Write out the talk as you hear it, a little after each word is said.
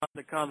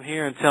come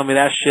here and tell me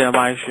that shit on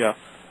my show.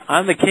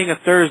 I'm the king of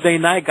Thursday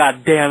night,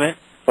 goddammit.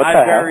 I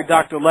buried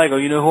Dr. Lego.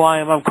 You know who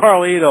I am? I'm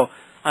Carlito.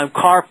 I'm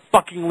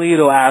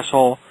Car-fucking-Lito,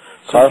 asshole.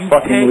 So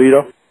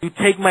Car-fucking-Lito? You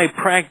take my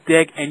prank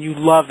dick and you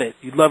love it.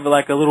 You love it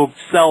like a little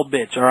cell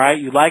bitch, alright?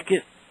 You like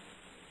it?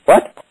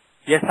 What?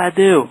 Yes, I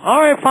do.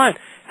 Alright, fine.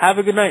 Have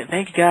a good night.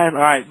 Thank you, guys.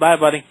 Alright, bye,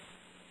 buddy.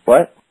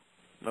 What?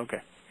 Okay.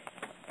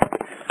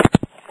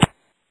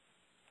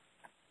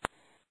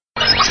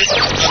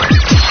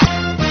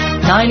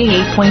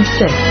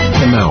 98.6.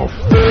 Canal.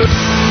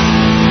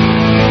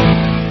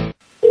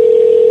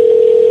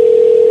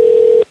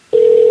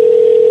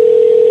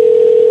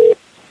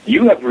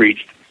 You have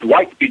reached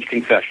Dwight Beach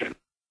Confession.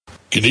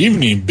 Good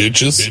evening,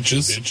 bitches. Hey,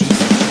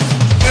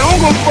 I'm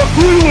gonna fuck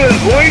who you is,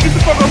 boy. Get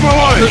the fuck off my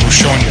line. You're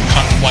showing your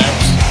cunt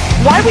flaps.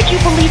 Why would you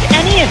believe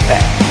any of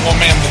that? Well,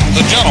 ma'am,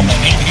 the gentleman,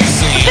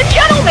 he's The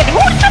gentleman?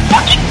 Who's the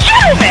fucking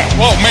gentleman?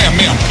 Well, ma'am,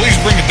 please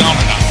bring it down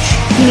a notch.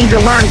 You need to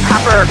learn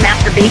proper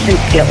masturbation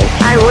skills.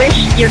 I wish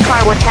your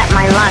car would tap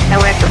my lot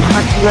so I could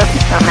fuck you up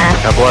so man.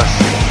 God bless.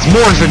 It's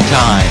morphin'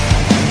 time.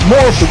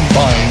 Morphin'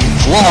 time.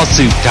 It's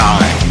lawsuit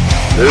time.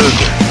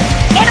 Loser.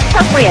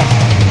 Inappropriate.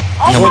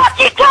 I'll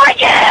fucking kill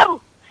you!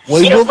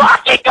 You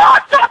fucking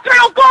cocksucker!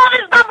 I'll call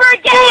this number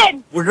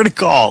again! We're gonna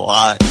call a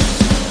lot.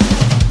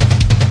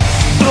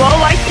 You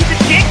low-life piece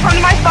of shit, come to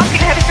my fucking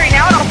head right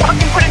now and I'll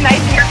fucking put a knife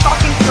in your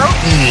fucking throat.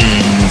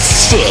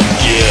 Fuck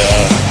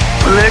yeah.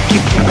 Look, you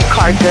piece of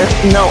carcass.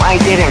 No,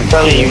 I didn't.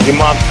 Your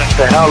mom sent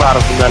the hell out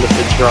of some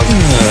elephant drunk.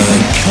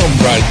 Come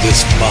ride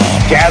this mom.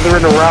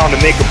 Gathering around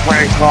to make a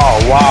prank call.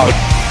 Wow.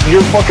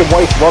 Your fucking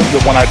wife loves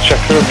it when I check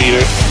her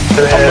meter.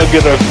 I'm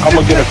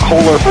gonna get a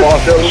Kohler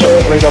faucet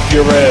right up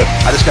your ass.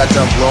 I just got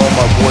done blowing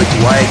my boy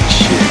Dwight and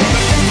shit.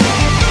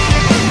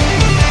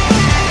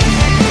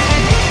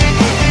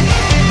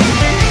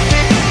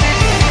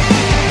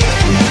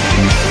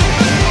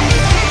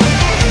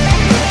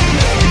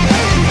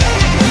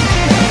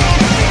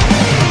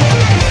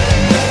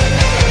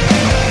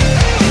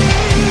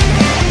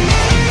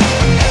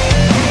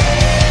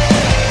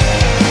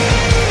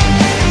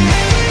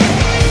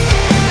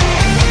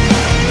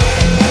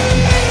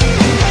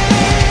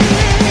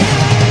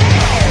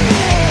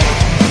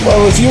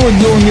 Well, if you were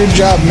doing your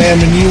job, ma'am,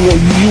 and you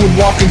would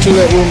walk into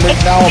that room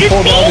right now and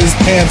pull down his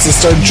pants and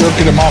start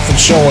jerking him off and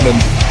showing him.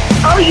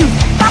 Oh, you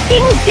fucking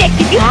dick!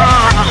 Did you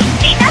fucking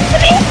say that to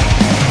me?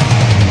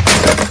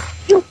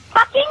 You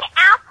fucking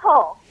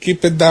asshole!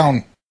 Keep it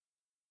down.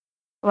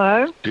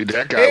 Hello? Dude,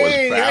 that guy was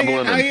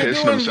babbling and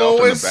pissing himself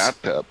in the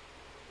bathtub.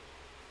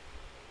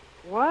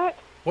 What?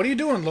 What are you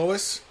doing,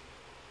 Lois?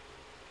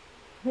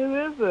 Who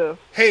is this?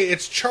 Hey,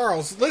 it's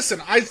Charles.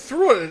 Listen, I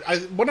threw it.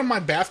 One of my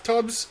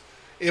bathtubs,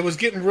 it was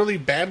getting really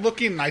bad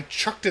looking, and I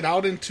chucked it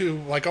out into,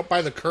 like, up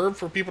by the curb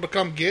for people to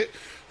come get.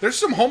 There's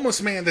some homeless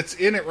man that's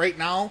in it right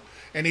now,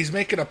 and he's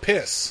making a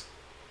piss.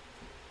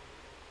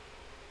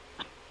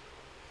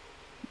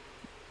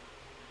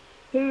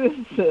 Who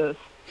is this?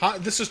 Huh?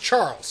 This is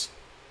Charles.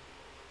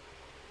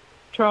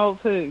 Charles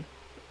who?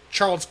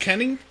 Charles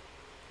Kenning,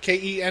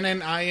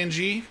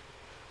 Kenning.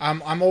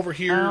 I'm over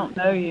here. I don't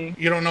know you.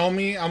 You don't know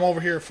me? I'm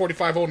over here at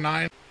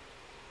 4509.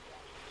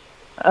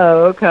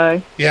 Oh,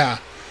 okay. Yeah.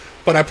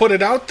 But I put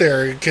it out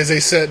there because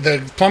they said,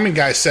 the plumbing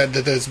guy said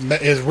that this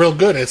is real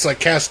good. It's like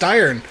cast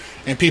iron,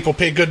 and people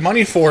pay good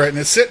money for it. And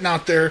it's sitting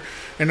out there,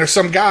 and there's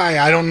some guy,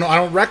 I don't know, I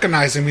don't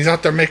recognize him. He's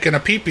out there making a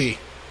pee-pee.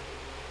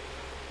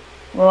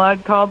 Well,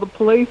 I'd call the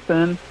police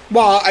then.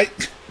 Well, I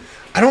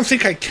don't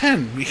think I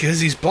can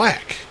because he's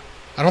black.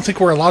 I don't think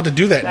we're allowed to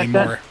do that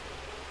anymore.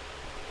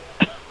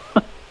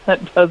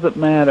 That doesn't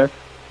matter.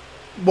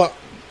 Well,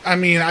 I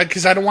mean,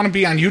 because I don't want to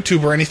be on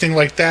YouTube or anything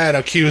like that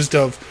accused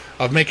of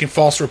making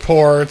false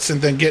reports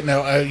and then getting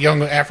a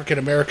young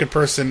African-American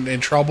person in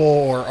trouble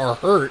or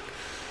hurt.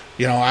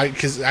 You know,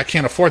 because I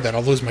can't afford that.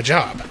 I'll lose my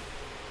job.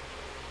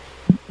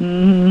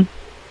 Mm-hmm.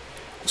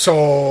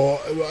 So,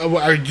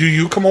 do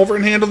you come over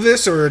and handle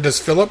this, or does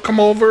Philip come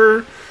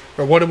over,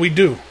 or what do we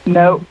do?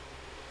 Nope.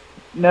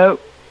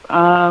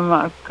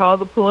 I call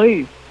the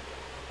police.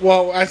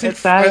 Well, I think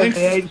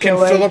can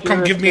Philip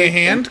come give me a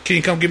hand? Can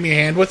you come give me a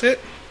hand with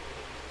it?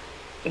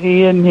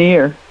 He isn't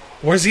here.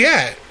 Where's he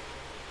at?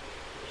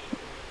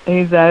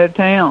 He's out of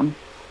town.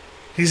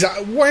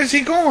 Where's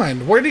he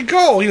going? Where'd he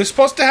go? He was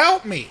supposed to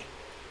help me.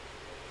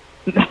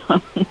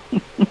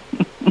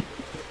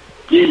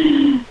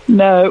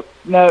 No.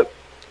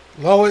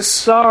 Lois.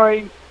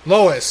 Sorry.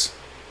 Lois,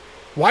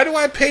 why do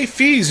I pay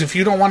fees if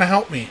you don't want to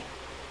help me?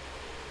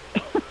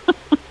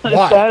 Why?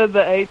 It's out of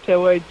the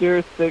HOA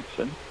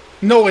jurisdiction.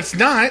 No, it's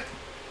not.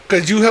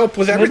 Because you help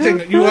with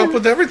everything. You help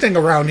with everything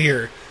around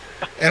here.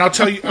 And I'll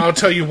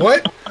tell you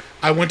what.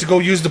 I went to go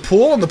use the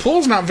pool, and the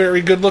pool's not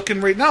very good looking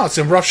right now. It's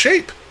in rough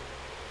shape.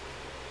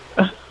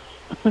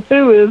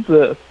 Who is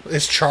this?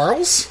 It's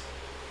Charles.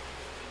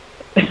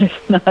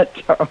 It's not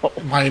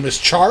Charles. My name is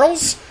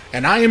Charles,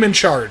 and I am in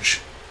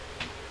charge.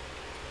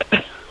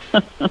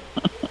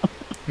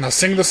 Now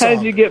sing the song.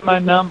 How'd you get my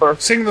number?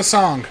 Sing the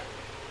song.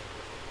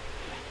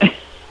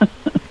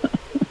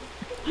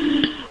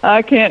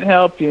 I can't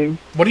help you.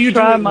 What are you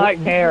Try doing? Mike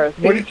Harris.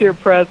 What- He's your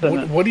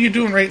president. What are you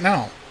doing right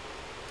now?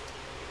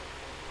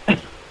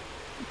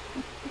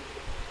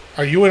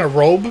 Are you in a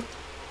robe?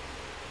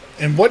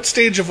 And what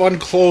stage of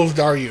unclothed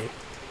are you?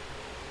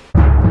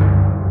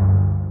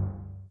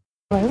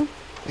 Hello?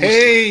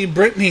 Hey,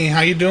 Brittany,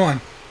 how you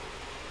doing?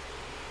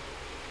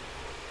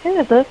 Who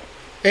is this?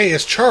 Hey,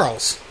 it's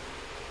Charles.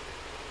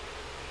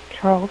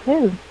 Charles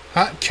who?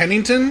 Huh?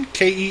 Kennington?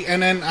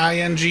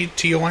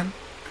 Kenningston?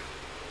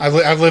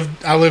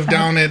 I live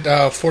down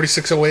at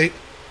 4608.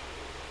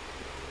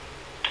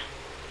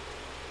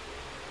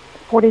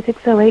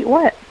 4608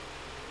 what?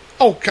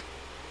 Oh,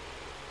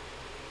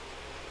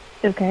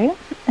 Okay.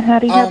 How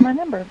do you have my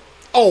number?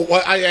 Oh,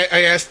 well,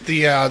 I asked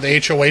the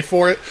HOA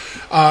for it.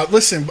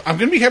 Listen, I'm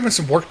going to be having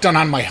some work done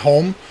on my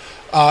home,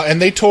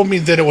 and they told me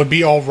that it would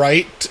be all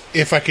right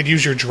if I could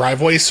use your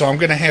driveway, so I'm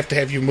going to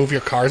have you move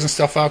your cars and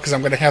stuff out, because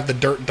I'm going to have the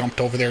dirt dumped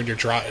over there in your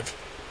drive.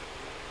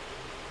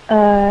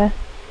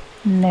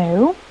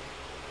 No.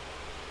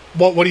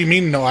 What do you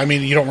mean, no? I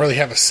mean, you don't really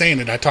have a say in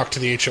it. I talked to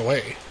the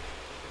HOA.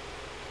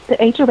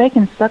 The HOA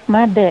can suck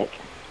my dick.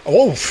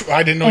 Oh,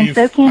 I didn't know And you...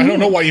 so can I don't you.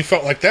 know why you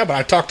felt like that, but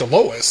I talked to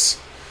Lois,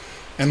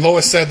 and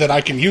Lois said that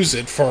I can use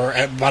it for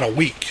about a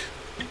week.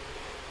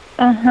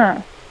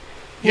 Uh-huh.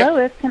 Yep.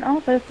 Lois can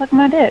also suck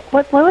my dick.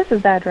 What's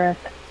Lois's address?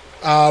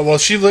 Well,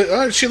 she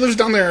lives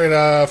down there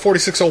at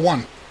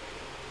 4601.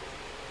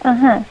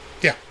 Uh-huh.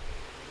 Yeah.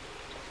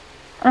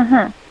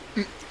 Uh-huh.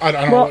 I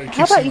don't know Well, what you keep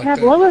how about saying you like have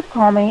that. Lois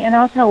call me, and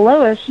I'll tell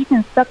Lois she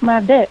can suck my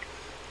dick.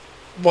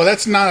 Well,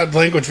 that's not a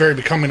language very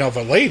becoming of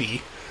a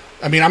lady.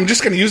 I mean, I'm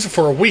just going to use it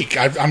for a week.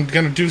 I'm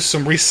going to do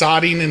some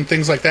resodding and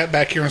things like that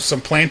back here and some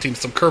planting,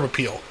 some curb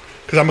appeal,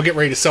 because I'm going to get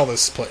ready to sell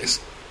this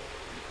place.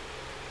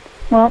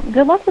 Well,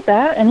 good luck with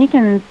that, and you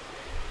can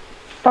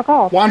fuck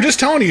off. Well, I'm just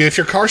telling you, if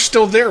your car's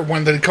still there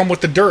when they come with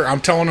the dirt,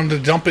 I'm telling them to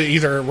dump it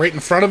either right in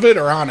front of it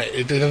or on it.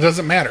 It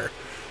doesn't matter.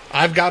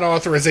 I've got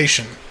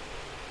authorization.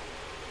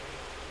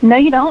 No,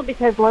 you don't,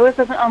 because Lois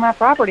isn't on my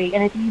property,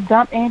 and if you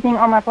dump anything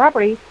on my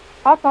property,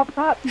 I'll call the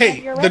cops.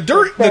 Hey,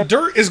 the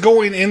dirt is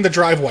going in the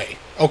driveway.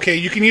 Okay,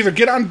 you can either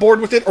get on board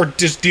with it or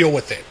just deal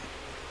with it.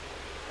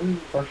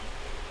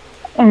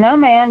 No,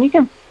 man, you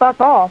can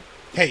fuck off.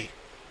 Hey,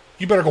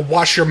 you better go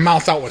wash your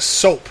mouth out with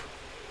soap.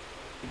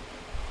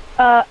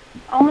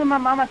 Only my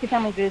mama can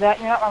tell me to do that.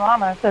 You're not my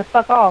mama, so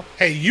fuck off.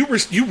 Hey, you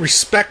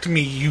respect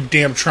me, you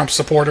damn Trump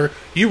supporter.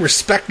 You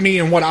respect me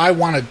and what I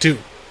want to do.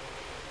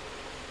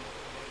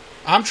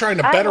 I'm trying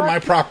to better my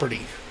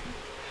property.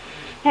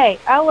 Hey,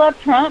 I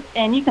love Trump,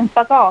 and you can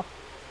fuck off.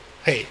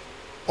 Hey,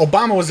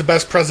 Obama was the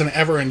best president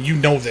ever, and you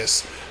know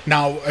this.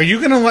 Now, are you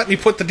going to let me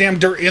put the damn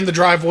dirt in the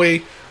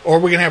driveway, or are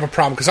we going to have a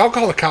problem? Because I'll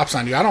call the cops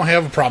on you. I don't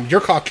have a problem. You're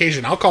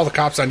Caucasian. I'll call the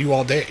cops on you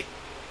all day.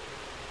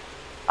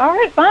 All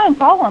right, fine.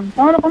 Call them.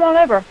 Tell them to come on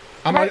over.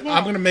 I'm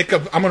going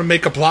to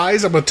make up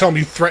lies. I'm going to tell them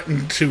you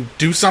threatened to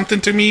do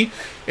something to me,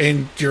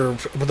 and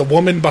the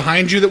woman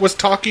behind you that was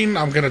talking,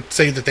 I'm going to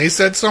say that they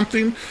said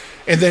something,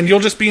 and then you'll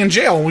just be in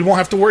jail, and we won't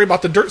have to worry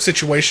about the dirt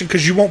situation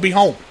because you won't be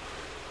home.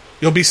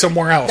 You'll be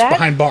somewhere else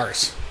behind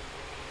bars.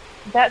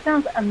 That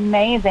sounds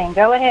amazing.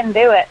 Go ahead and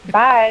do it.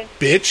 Bye.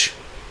 Bitch.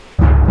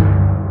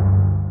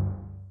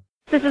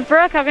 This is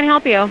Brooke. How can I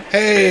help you?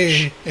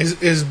 Hey,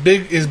 is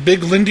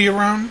Big Lindy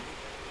around?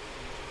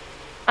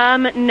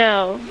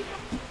 No.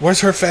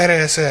 Where's her fat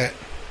ass at?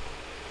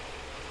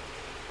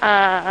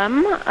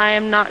 I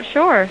am not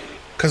sure.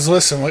 Cause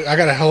listen, I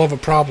got a hell of a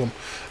problem.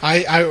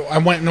 I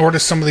went and ordered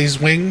some of these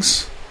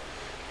wings,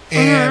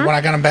 and when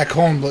I got them back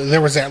home,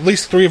 there was at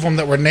least 3 of them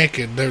that were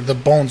naked. The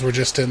bones were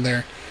just in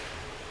there,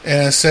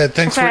 and it said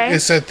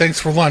thanks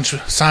for lunch.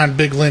 Signed,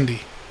 Big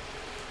Lindy.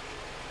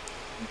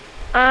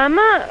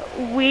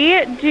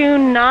 We do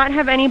not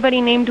have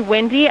anybody named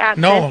Wendy at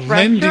this restaurant. No,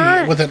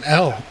 Lindy with an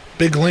L.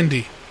 Big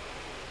Lindy.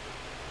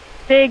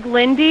 Big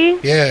Lindy?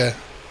 Yeah.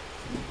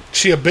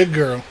 She a big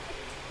girl.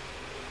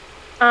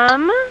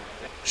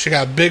 She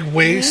got a big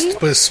waist,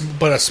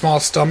 but a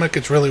small stomach.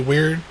 It's really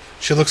weird.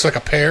 She looks like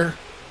a pear.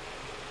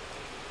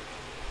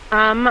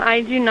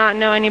 I do not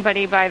know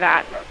anybody by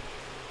that.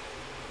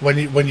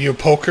 When you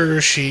poke her,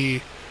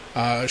 she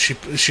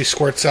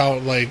squirts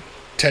out like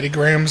Teddy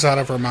Grahams out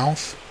of her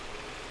mouth.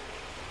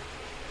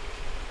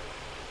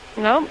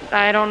 Nope,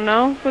 I don't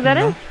know who that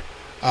is.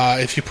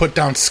 If you put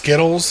down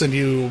Skittles and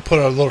you put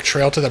a little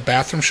trail to the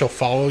bathroom, she'll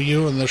follow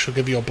you and then she'll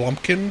give you a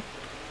Blumpkin.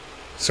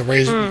 So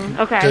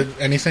okay.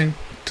 Anything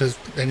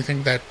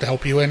that to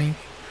help you any?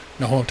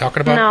 Know who I'm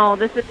talking about?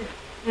 No,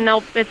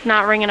 nope, it's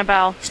not ringing a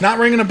bell. It's not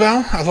ringing a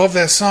bell? I love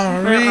that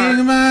song.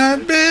 Ring my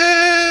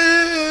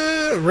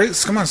bell.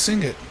 Come on,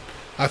 sing it.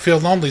 I feel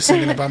lonely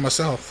singing it by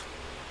myself.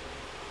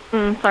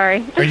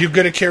 Sorry. Are you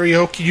good at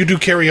karaoke? You do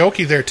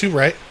karaoke there too,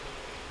 right?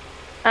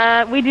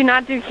 We do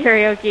not do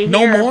karaoke No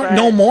here, more? but...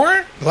 No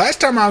more? Last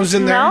time I was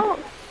in there, No.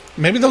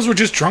 maybe those were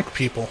just drunk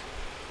people.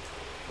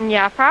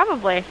 Yeah,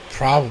 probably.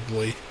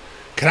 Probably.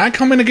 Can I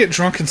come in and get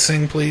drunk and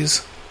sing,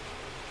 please?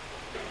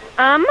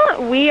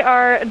 We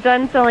are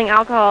done selling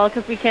alcohol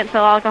because we can't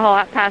sell alcohol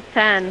at past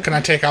 10. Can I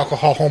take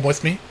alcohol home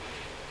with me?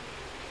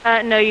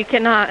 No, you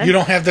cannot. You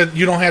don't have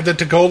the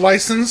to-go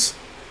license?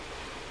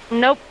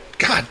 Nope.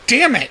 God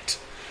damn it!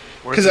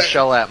 Where's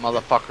Michelle at,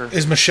 motherfucker?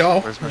 Is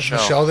Michelle? Where's Is Michelle?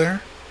 Michelle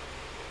there?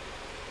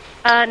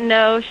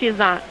 No, she's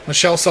not.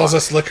 Michelle sells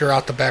us liquor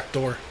out the back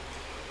door.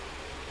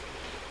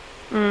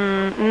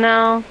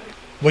 No.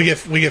 We get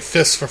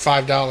fists for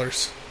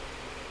 $5.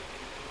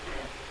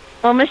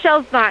 Well,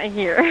 Michelle's not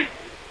here.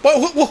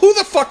 Well, who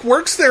the fuck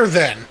works there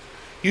then?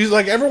 You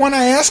like everyone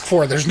I ask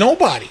for. There's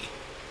nobody.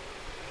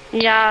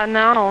 Yeah,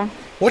 no.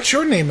 What's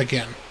your name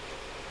again?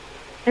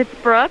 It's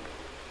Brooke.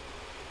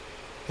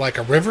 Like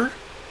a river?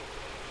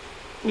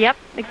 Yep,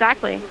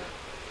 exactly.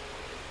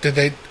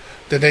 Did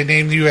they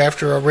name you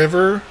after a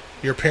river,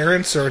 your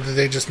parents, or did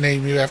they just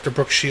name you after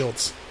Brooke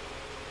Shields?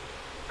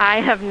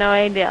 I have no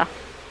idea.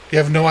 You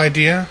have no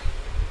idea?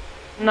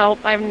 Nope,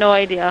 I have no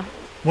idea.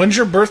 When's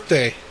your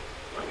birthday?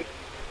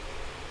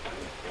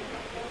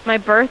 My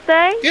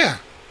birthday? Yeah.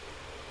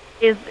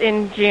 Is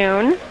in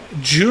June.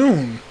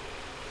 June.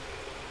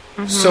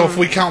 Mm-hmm. So if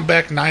we count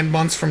back 9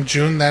 months from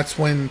June, that's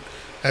when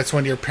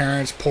your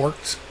parents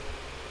porked?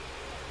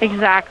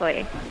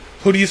 Exactly.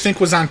 Who do you think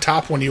was on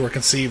top when you were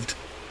conceived?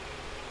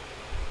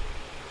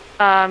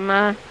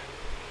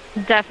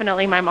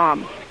 Definitely my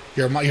mom.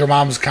 Your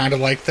mom's kind of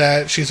like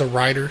that? She's a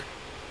writer?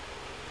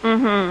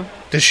 Mm-hmm.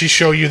 Did she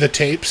show you the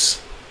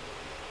tapes?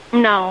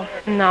 No.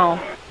 No?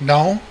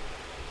 No.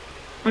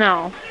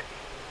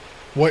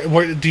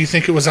 What do you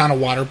think it was on a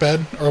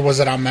waterbed, or was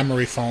it on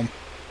memory foam?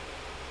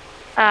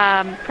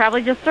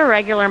 Probably just a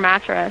regular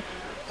mattress.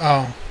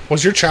 Oh.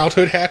 Was your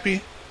childhood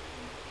happy?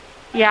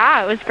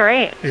 Yeah, it was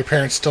great. Are your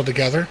parents still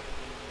together?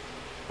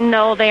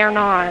 No, they are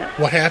not.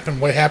 What happened?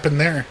 What happened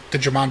there?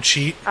 Did your mom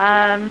cheat?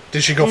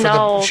 Did she go for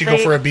no, go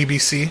for a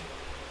BBC?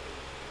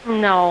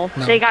 No,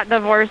 they got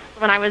divorced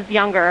when I was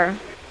younger.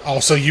 Oh,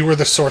 so you were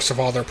the source of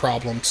all their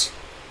problems.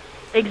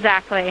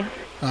 Exactly.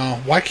 Oh,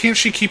 why can't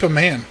she keep a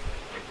man?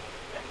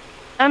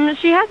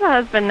 She has a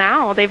husband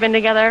now. They've been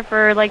together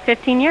for like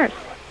 15 years.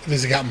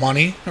 Has he got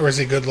money, or is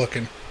he good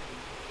looking?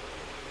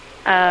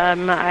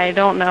 I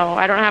don't know.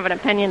 I don't have an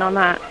opinion on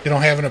that. You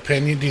don't have an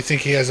opinion? Do you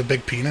think he has a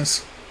big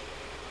penis?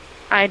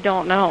 I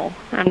don't know.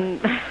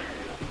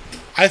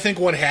 I think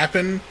what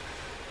happened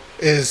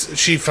is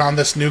she found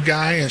this new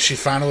guy and she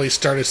finally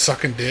started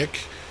sucking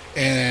dick,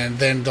 and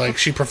then like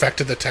she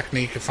perfected the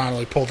technique and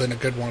finally pulled in a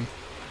good one.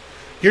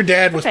 Your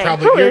dad was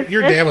probably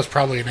your dad was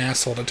probably an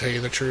asshole, to tell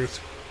you the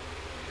truth.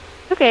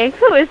 Okay,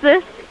 who is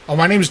this? Oh,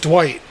 my name's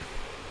Dwight.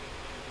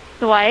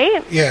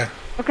 Dwight? Yeah.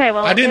 Okay,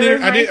 well, I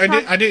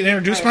didn't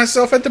introduce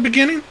myself at the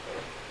beginning.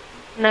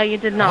 No, you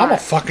did not. I'm a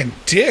fucking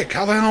dick.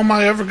 How the hell am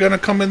I ever gonna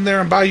come in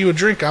there and buy you a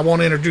drink? I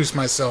won't introduce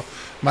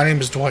myself. My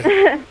name is Dwight.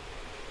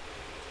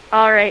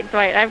 All right,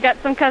 Dwight. I've got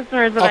some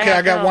customers that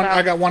I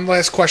got one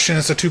last question.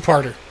 It's a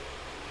two-parter.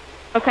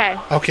 Okay.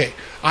 Okay.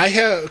 I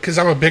have, because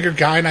I'm a bigger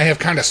guy and I have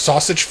kind of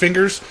sausage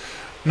fingers.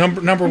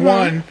 Number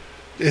one,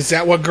 is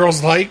that what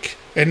girls like?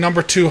 And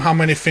number two, how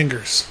many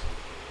fingers?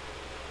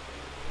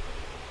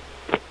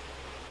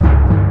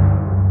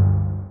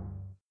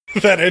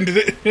 That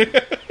ended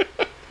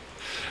it.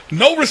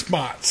 No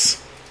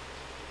response.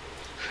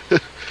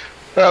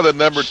 The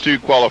number two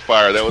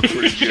qualifier. That was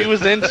pretty good. She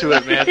was into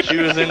it, man. She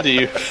was into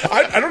you.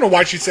 I don't know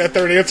why she sat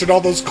there and answered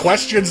all those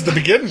questions to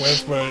begin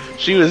with, but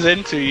she was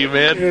into you,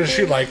 man. Yeah,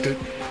 she liked it.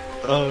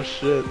 Oh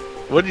shit!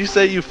 What did you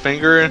say? You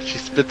finger and she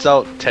spits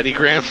out Teddy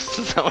Grahams?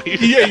 Is that what you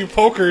said? Yeah, you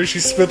poke her and she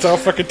spits out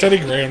fucking Teddy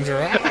Grahams.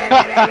 Just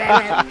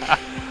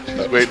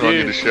waiting on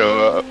you to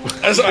show up.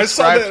 I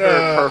saw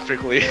that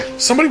perfectly.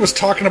 Somebody was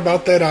talking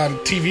about that on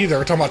TV. They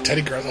were talking about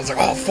Teddy Grahams. I was like,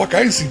 oh fuck,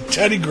 I ain't seen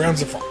Teddy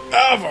Grahams in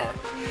forever.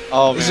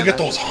 Oh, I used to get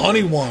those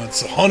honey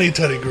ones, the honey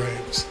Teddy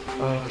Grahams.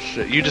 Oh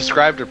shit! You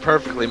described her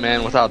perfectly,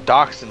 man, without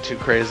doxing too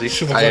crazy.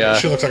 She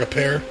looks like a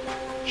pear.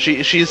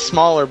 She's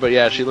smaller, but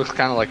yeah, she looks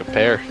kind of like a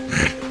pear.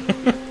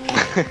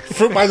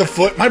 Fruit by the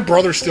foot. My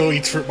brother still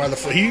eats fruit by the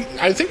foot.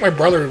 I think my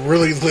brother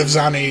really lives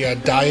on a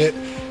diet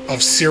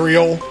of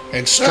cereal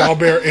and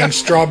strawberry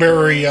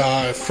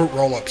fruit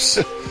roll-ups.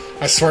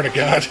 I swear to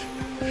God.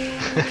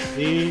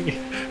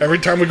 Every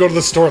time we go to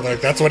the store, like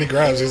that's what he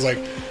grabs. He's like,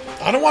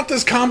 I don't want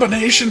this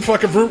combination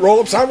fucking fruit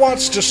roll-ups. I want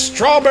just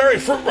strawberry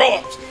fruit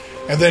roll-ups.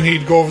 And then he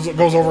goes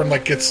over and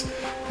like gets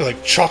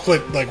like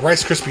chocolate, like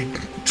Rice Krispie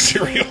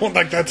cereal.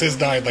 Like that's his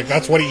diet. Like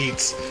that's what he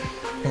eats.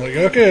 I'm like,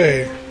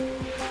 okay,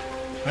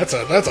 that's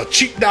a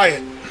cheap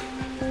diet.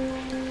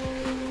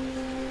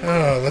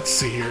 Let's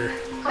see here.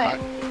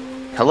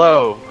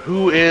 Hello,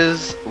 who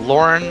is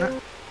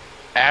Lauren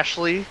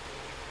Ashley?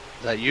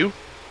 Is that you?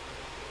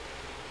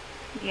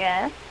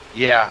 Yes.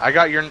 Yeah, I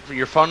got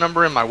your phone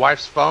number in my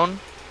wife's phone.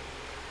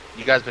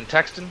 You guys been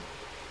texting?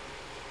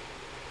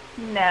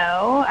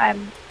 No,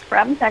 I'm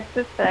from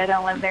Texas, but I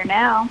don't live there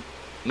now.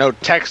 No,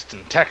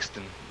 texting.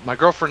 My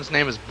girlfriend's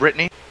name is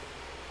Brittany.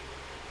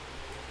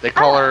 They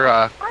call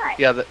her,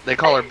 they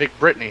call her Big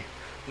Brittany.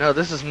 No,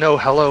 this is no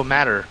hello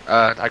matter.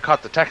 I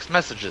caught the text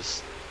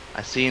messages.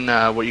 I seen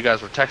what you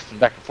guys were texting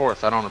back and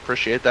forth. I don't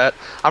appreciate that.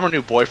 I'm her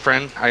new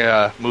boyfriend.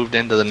 I moved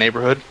into the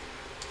neighborhood.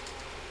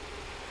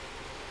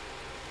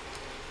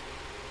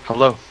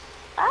 Hello.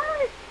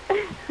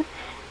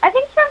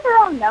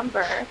 wrong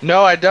number.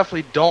 No, I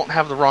definitely don't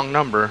have the wrong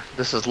number.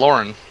 This is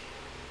Lauren.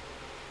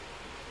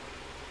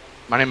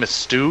 My name is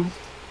Stu.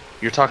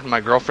 You're talking to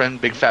my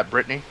girlfriend, Big Fat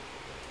Brittany.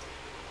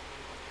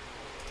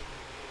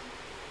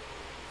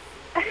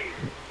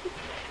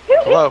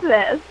 Who is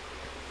this?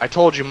 I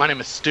told you my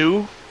name is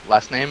Stu.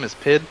 Last name is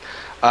Pid.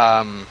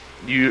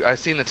 I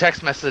seen the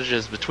text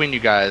messages between you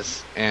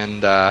guys,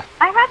 and I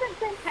haven't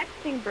been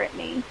texting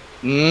Brittany.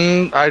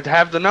 I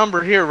have the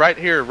number here, right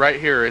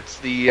here. It's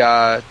the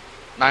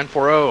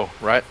 940,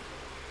 right?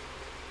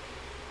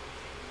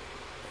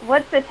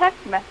 What's the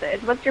text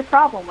message? What's your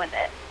problem with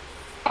it?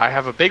 I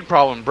have a big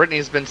problem.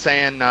 Brittany's been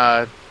saying,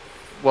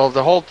 well,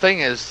 the whole thing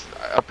is,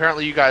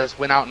 apparently you guys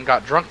went out and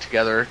got drunk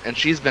together, and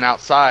she's been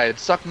outside,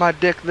 suck my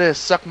dick this,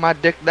 suck my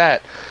dick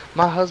that.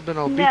 My husband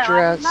will beat your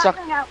ass. I'm not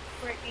going out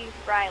with Brittany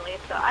Riley,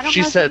 so I don't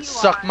She know said, who you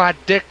suck are. my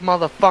dick,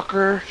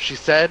 motherfucker, she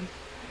said.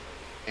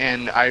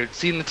 And I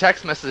seen the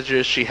text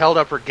messages. She held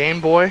up her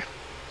Game Boy.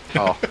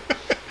 Oh.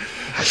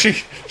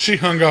 She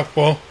hung up.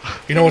 Well,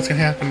 you know what's going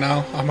to happen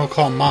now? I'm going to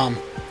call Mom.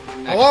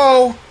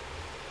 Hello?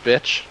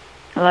 Bitch.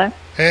 Hello?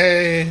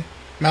 Hey,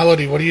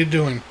 Melody, what are you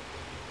doing?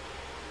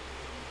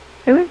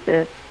 Who is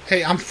this?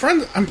 Hey, I'm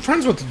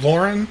friends with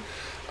Lauren.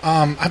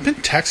 I've been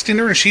texting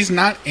her and she's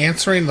not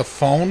answering the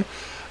phone.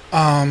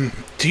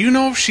 Do you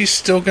know if she's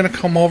still gonna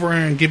come over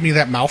and give me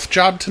that mouth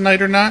job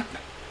tonight or not?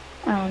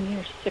 Oh,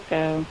 you're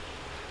sicko.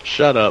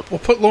 Shut up. We'll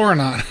put Lauren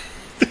on.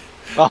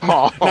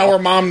 Oh. Now her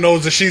mom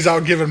knows that she's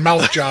out giving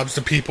mouth jobs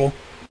to people.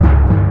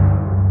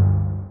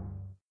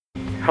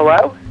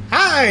 Hello?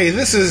 Hi,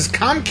 this is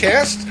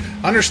Comcast.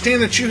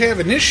 Understand that you have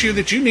an issue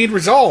that you need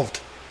resolved.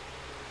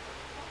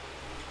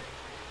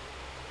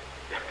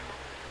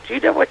 Do you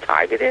know what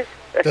time it is?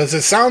 Does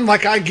it sound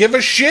like I give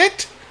a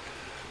shit?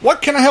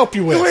 What can I help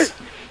you with?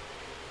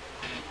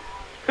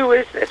 Who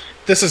is this?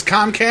 This is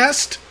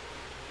Comcast.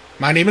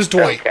 My name is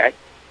Dwight. Okay.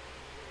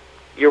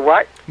 You're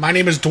what? My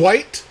name is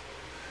Dwight.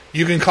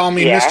 You can call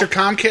me Yeah. Mr.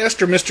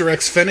 Comcast or Mr.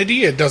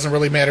 Xfinity. It doesn't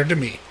really matter to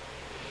me.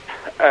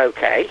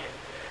 Okay.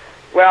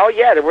 Well,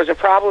 yeah, there was a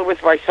problem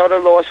with my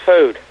son-in-law's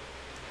food.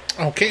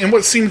 Okay, and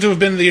what seems to have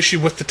been the issue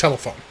with the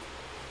telephone?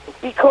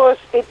 Because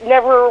it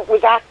never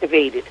was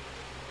activated.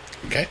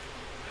 Okay.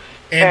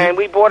 And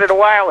we bought it a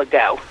while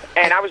ago.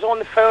 And I was on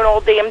the phone all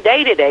damn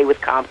day today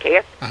with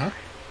Comcast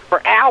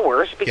for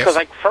hours because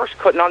I first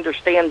couldn't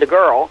understand the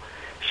girl.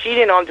 She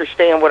didn't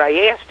understand what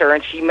I asked her,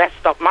 and she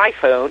messed up my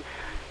phone.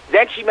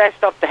 Then she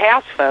messed up the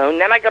house phone.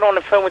 Then I got on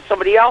the phone with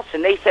somebody else,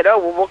 and they said, oh,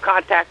 well, we'll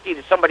contact you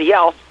to somebody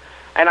else.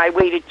 And I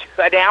waited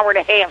an hour and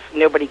a half.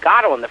 Nobody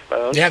got on the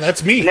phone. Yeah,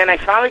 that's me. And then I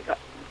finally got...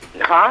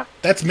 Huh?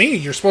 That's me.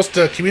 You're supposed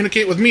to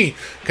communicate with me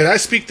because I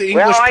speak the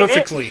English Well, I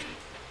perfectly. didn't.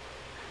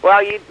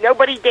 Well,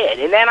 nobody did.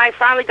 And then I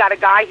finally got a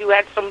guy who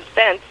had some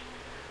sense,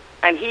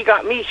 and he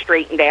got me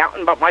straightened out.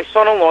 But my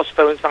son-in-law's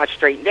phone's not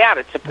straightened out.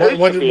 It's supposed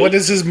to be. What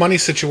does his money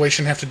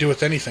situation have to do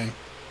with anything?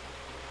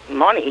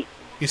 Money?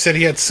 You said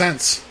he had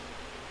sense.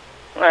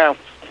 Well,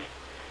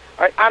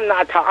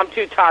 I'm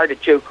too tired to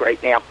joke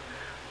right now.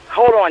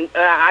 Hold on.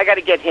 I got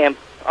to get him.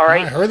 All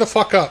right? Hurry the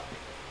fuck up.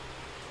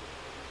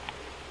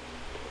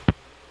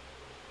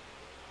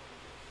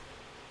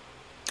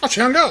 Oh, she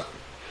hung up.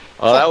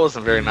 Oh, that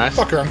wasn't very nice.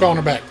 Fuck her, I'm calling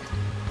her back.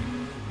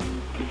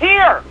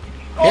 Here!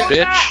 Yeah.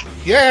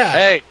 Bitch. Yeah.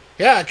 Hey.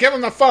 Yeah, give him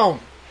the phone.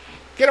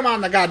 Get him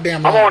on the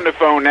goddamn line. I'm on the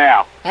phone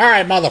now. All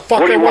right, motherfucker,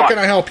 What do you what want? can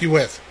I help you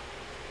with?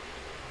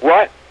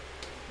 What?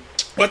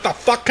 What the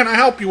fuck can I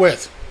help you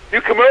with?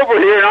 You come over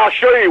here, and I'll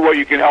show you what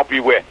you can help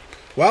you with.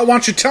 Well, why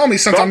don't you tell me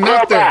since Don't I'm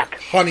not call there, back.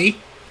 honey?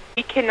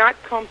 We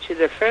cannot come to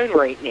the phone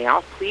right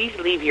now. Please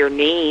leave your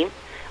name,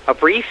 a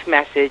brief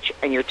message,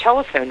 and your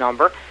telephone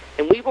number,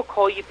 and we will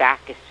call you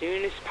back as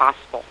soon as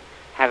possible.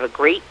 Have a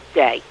great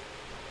day.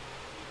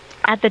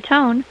 At the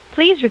tone,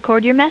 please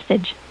record your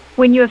message.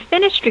 When you have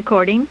finished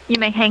recording, you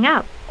may hang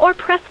up or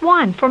press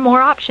 1 for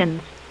more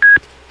options.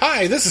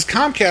 Hi, this is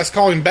Comcast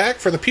calling back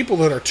for the people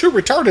that are too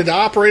retarded to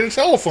operate a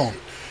telephone.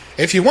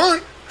 If you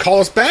want, call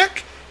us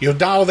back. You'll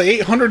dial the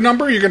 800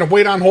 number. You're going to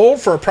wait on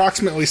hold for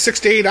approximately 6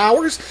 to 8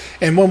 hours.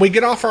 And when we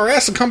get off our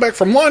ass and come back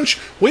from lunch,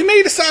 we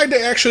may decide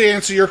to actually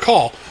answer your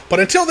call. But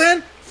until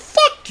then,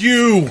 fuck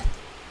you.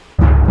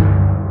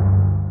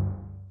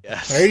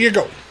 Yes. There you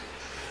go.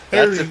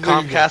 That's if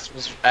Comcast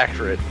was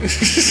accurate.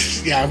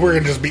 Yeah, we're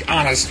going to just be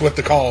honest with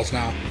the calls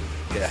now.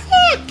 Yeah.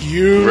 Fuck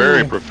you.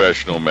 Very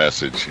professional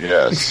message,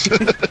 yes.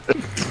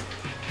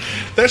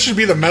 That should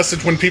be the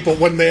message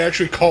when they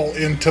actually call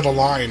into the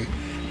line.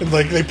 And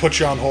like they put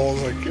you on hold.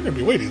 It's like, you're going to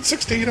be waiting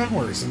 6 to 8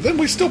 hours. And then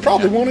we still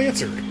probably won't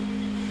answer.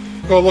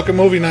 Go look at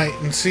movie night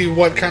and see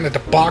what kind of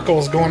debacle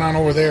is going on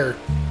over there.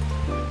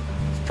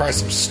 There's probably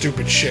some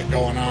stupid shit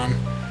going on.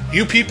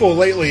 You people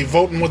lately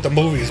voting with the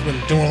movies been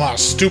doing a lot of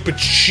stupid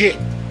shit.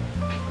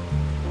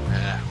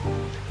 Yeah.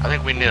 I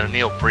think we need a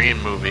Neil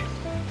Breen movie.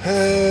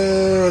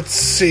 Let's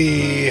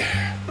see.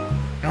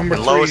 Number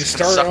And 3, Lois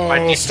can suck my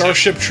dick,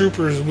 Starship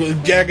Troopers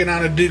gagging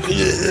on a dick.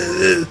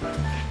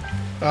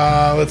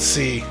 Let's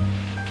see.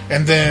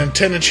 And then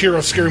 10-Inch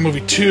Hero Scary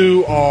Movie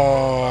 2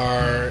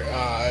 are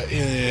I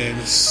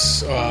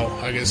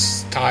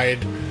guess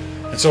tied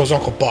and so is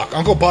Uncle Buck.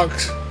 Uncle Buck,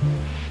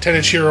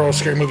 10-Inch Hero,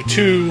 Scary Movie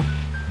 2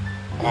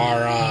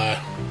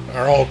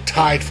 are all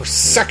tied for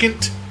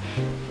second.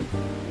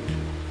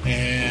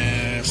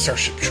 And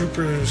Starship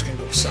Troopers can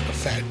go suck a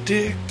fat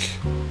dick.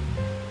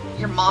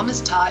 Your mom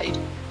is tied.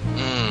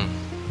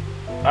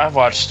 I've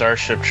watched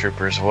Starship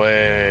Troopers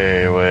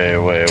way.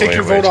 Take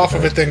your vote off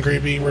of it then,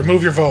 Greeby.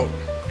 Remove your vote.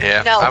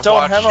 Yeah, No, I've don't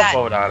watched, have a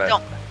vote on it.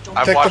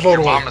 I've Take watched the vote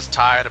Your away. Mom is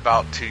Tied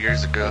about 2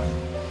 years ago.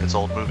 It's an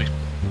old movie.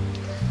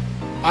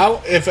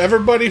 If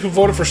everybody who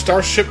voted for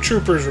Starship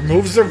Troopers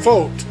removes their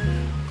vote,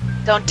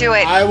 Don't do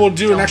it. I will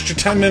do an extra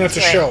 10 minutes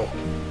of do it. show.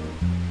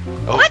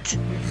 What?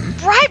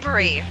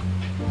 Bribery.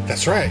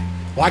 That's right.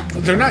 Well,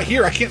 they're not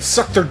here. I can't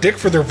suck their dick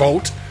for their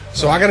vote,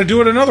 so I got to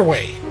do it another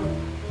way.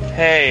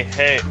 Hey,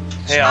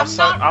 I'm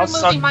not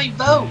removing my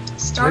vote.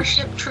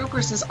 Starship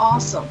Troopers is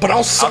awesome. But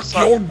I'll suck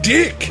your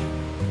dick.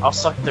 I'll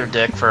suck their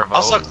dick for a vote.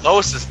 I'll suck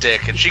Lois's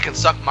dick, and she can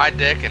suck my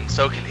dick, and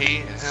so can he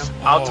and him.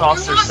 I'll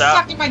toss You're her not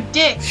salad. sucking my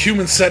dick.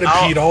 Human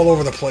centipede all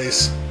over the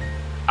place.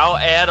 I'll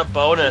add a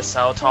bonus.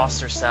 I'll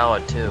toss her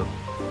salad too.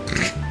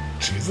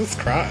 Jesus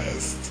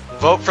Christ.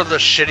 Vote for the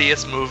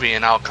shittiest movie,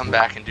 and I'll come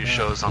back and do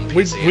shows on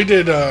PC. We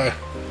did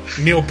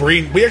Neil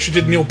Breen. We actually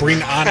did Neil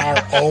Breen on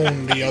our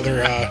own the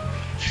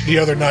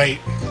other night.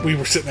 We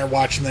were sitting there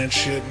watching that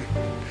shit.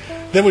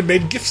 And then we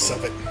made gifs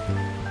of it.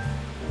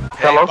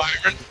 Hello,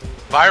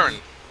 Byron.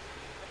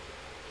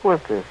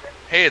 What's this?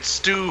 Hey, it's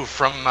Stu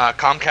from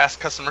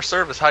Comcast Customer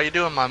Service. How you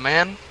doing, my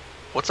man?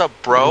 What's up,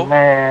 bro?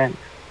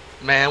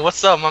 Man,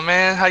 what's up, my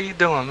man? How you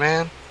doing,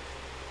 man?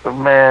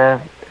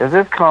 Man, is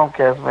this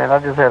Comcast, man? I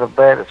just had a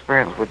bad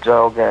experience with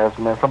y'all guys,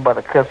 man.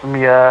 Somebody cussing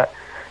me out,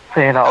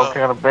 saying all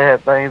kind of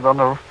bad things on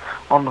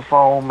the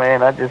phone,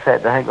 man. I just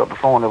had to hang up the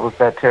phone. It was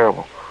that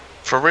terrible.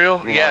 For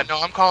real? Yeah, no,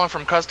 I'm calling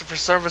from customer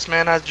service,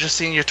 man. I just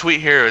seen your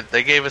tweet here.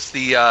 They gave us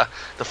the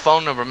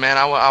phone number, man.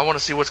 I want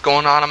to see what's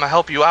going on. I'm gonna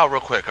help you out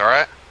real quick, all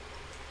right?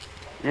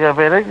 Yeah,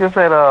 man, they just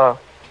had, I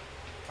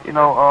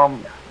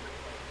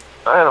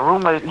had a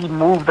roommate, he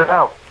moved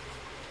out,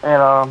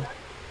 and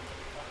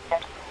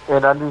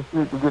I just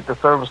need to get the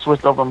service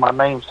switched over my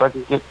name so I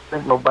can get the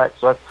signal back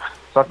so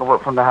I can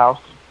work from the house.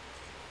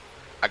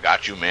 I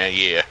got you, man.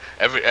 Yeah.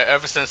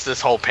 Ever since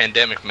this whole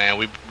pandemic,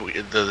 man,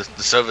 the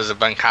servers have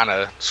been kind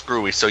of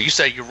screwy. So you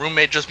say your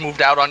roommate just moved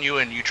out on you,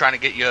 and you trying to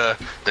get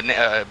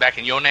back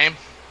in your name?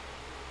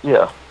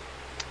 Yeah.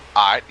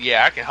 All right.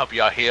 Yeah, I can help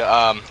you out here.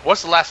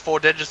 What's the last 4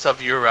 digits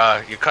of your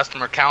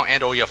customer account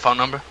and/or your phone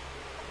number?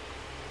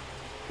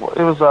 Well,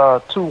 it was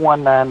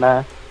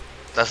 2199.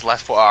 That's the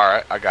last 4. All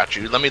right, I got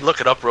you. Let me look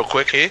it up real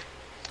quick here.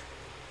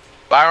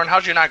 Byron,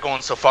 how's your night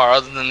going so far,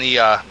 other than the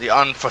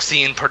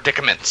unforeseen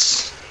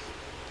predicaments?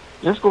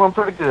 Just going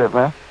pretty good,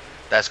 man.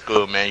 That's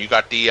good, man. You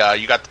got the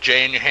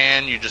J in your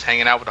hand. You just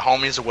hanging out with the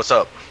homies, or what's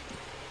up?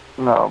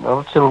 No, man,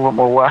 I'm chilling with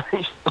my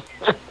wife.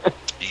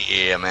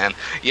 Yeah, man.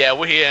 Yeah,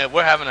 we're here.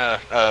 We're having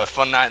a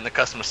fun night in the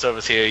customer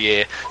service here.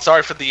 Yeah.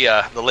 Sorry for the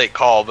late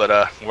call, but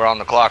we're on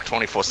the clock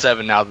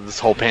 24/7 now that this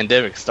whole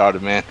pandemic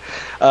started, man.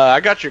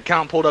 I got your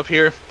account pulled up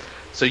here.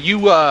 So you,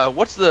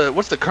 what's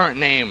the current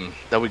name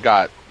that we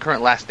got?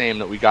 Current last name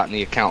that we got in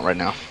the account right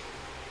now?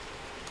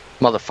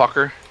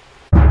 Motherfucker.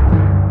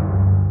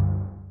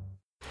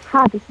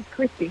 Hi, this is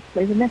Christy.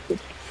 Leave a message.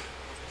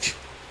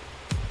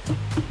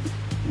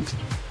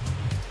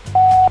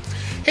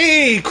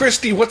 Hey,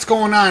 Christy, what's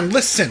going on?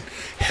 Listen,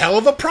 hell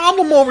of a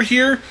problem over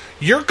here.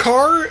 Your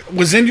car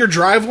was in your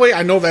driveway.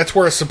 I know that's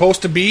where it's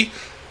supposed to be,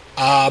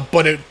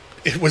 but it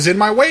was in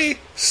my way.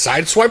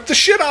 Sideswiped the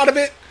shit out of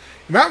it.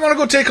 You might want to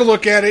go take a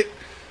look at it.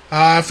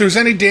 If there's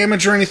any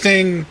damage or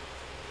anything,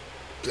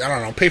 I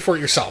don't know, pay for it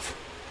yourself.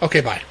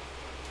 Okay, bye.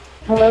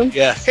 Hello?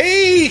 Yes.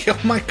 Hey, oh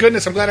my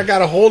goodness, I'm glad I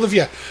got a hold of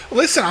you.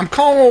 Listen, I'm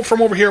calling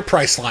from over here at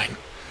Priceline,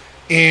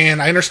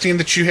 and I understand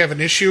that you have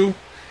an issue,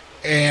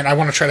 and I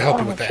want to try to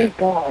help you with that. Thank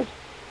God.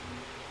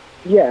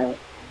 Yeah.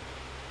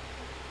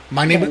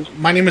 My name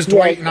is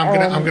Dwight, and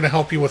I'm gonna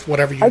help you with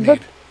whatever you need.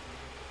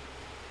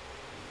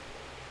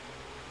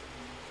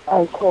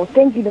 Oh, cool.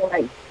 Thank you,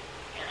 Dwight.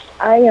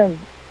 I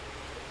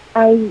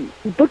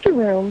booked a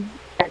room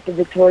at the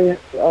Victor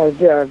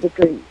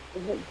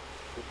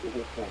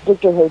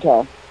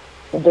Hotel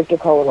in Victor,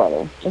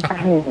 Colorado.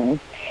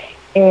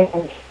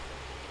 And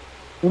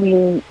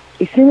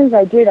as soon as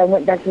I did, I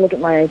went back to look at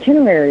my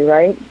itinerary,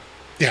 right?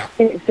 Yeah.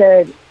 And it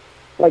said,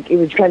 like, it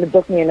was trying to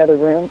book me another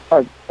room,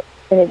 and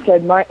it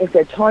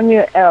said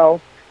Tanya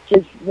L.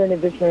 just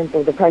rented this room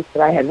for the price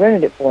that I had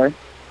rented it for,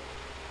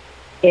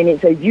 and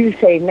it said you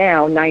save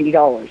now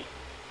 $90.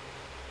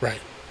 Right.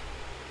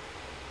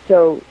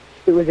 So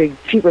it was a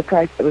cheaper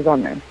price that was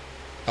on there.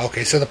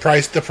 Okay, so the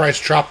price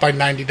dropped by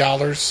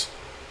 $90.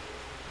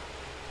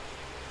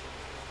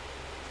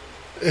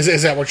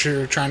 Is that what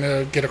you're trying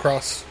to get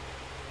across?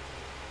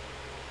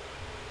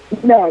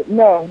 No.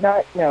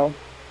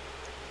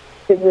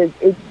 It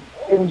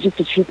was just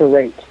a cheaper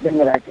rate than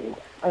what I paid.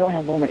 I don't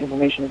have all my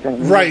information in front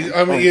of me. Right.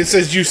 I mean, it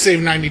says you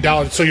saved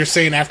 $90. So you're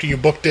saying after you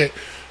booked it,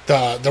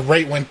 the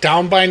rate went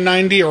down by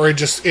 $90, or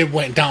it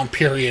went down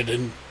period,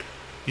 and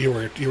you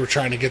were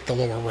trying to get the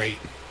lower rate.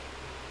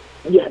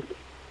 Yes.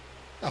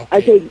 Okay.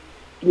 I take,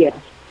 yeah.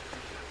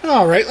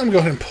 All right, let me go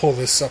ahead and pull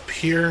this up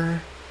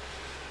here.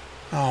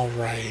 All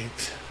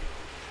right.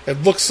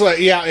 It looks like,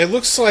 you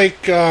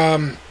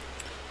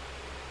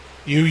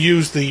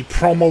use the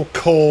promo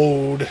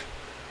code,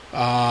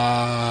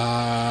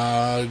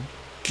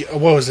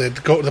 what was it?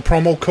 The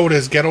promo code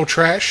is Ghetto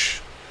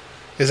Trash?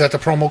 Is that the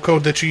promo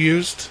code that you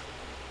used?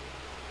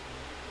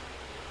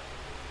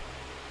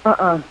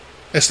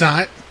 It's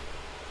not?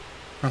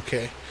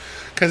 Okay.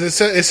 Because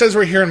it says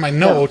right here in my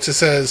notes, it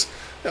says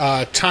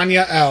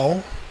Tanya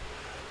L.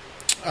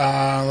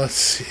 Let's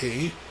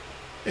see.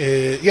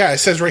 It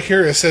says right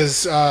here, it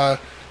says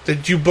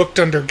that you booked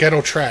under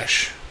Ghetto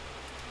Trash.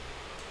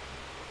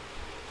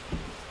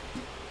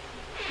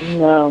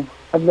 No,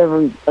 I've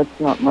never, that's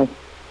not my...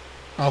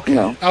 Okay.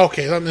 No.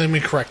 Okay, let me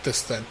correct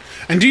this then.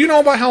 And do you know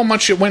about how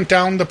much it went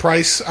down, the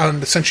price,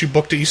 since you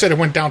booked it? You said it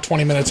went down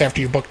 20 minutes after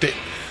you booked it,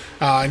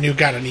 and you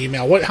got an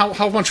email.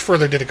 How much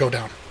further did it go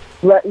down?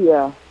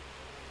 Yeah.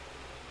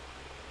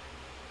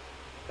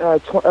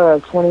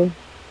 20.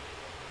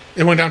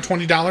 It went down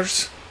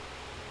 $20?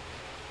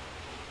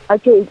 I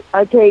paid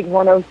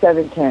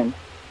 $107.10.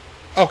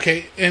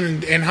 Okay,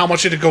 and how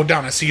much did it go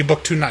down? I see you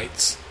booked 2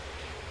 nights.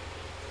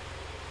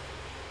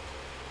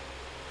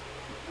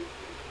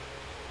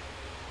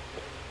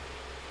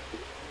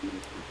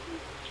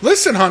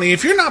 Listen, honey,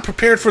 if you're not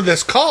prepared for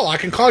this call, I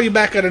can call you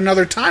back at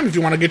another time if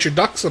you want to get your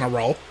ducks in a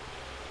row.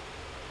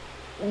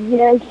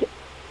 Yes.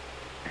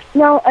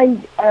 No, I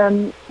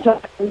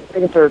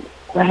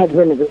had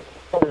rented it.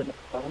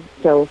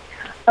 So,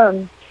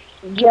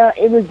 yeah,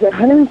 it was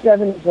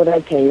 107 is what I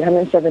paid,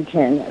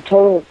 107.10. A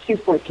total of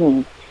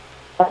 214.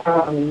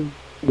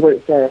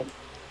 With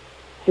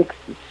 6.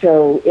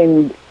 So,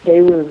 and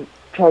they were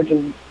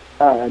charging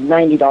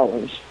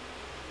 $90.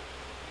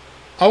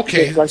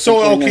 Okay,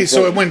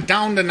 so it went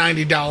down to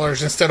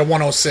 $90 instead of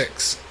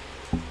 $106.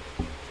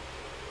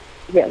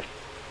 Yes.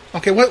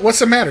 Okay, what's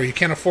the matter? You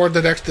can't afford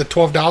the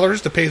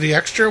 $12 to pay the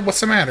extra?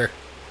 What's the matter?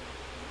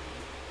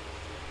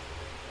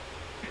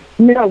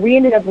 No, we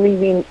ended up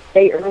leaving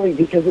day early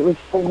because it was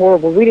so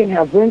horrible. We didn't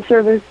have room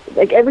service.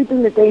 Like,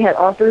 everything that they had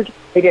offered,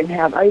 they didn't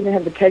have. I even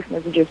had the text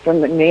messages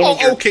from the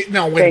manager. Oh, okay.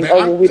 No, wait a minute.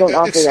 Well, we don't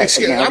offer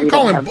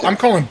that. I'm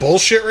calling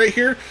bullshit right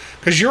here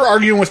because you're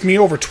arguing with me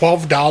over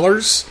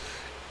 $12.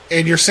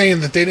 And you're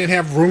saying that they didn't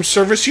have room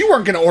service? You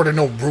weren't going to order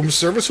no room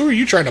service. Who are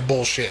you trying to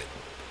bullshit?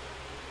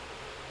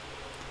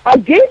 I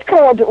did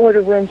call to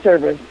order room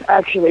service,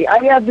 actually.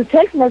 I have the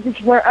text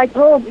message where I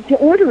called to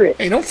order it.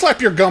 Hey, don't flap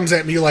your gums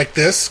at me like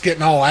this,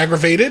 getting all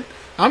aggravated.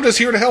 I'm just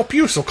here to help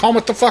you, so calm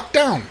it the fuck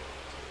down.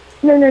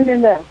 No. Who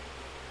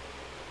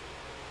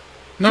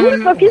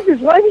the fuck is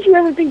this? Why did you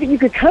ever think that you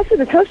could cuss at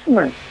a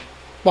customer?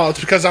 Well,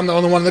 it's because I'm the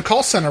only one in the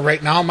call center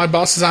right now. My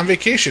boss is on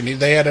vacation.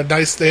 They had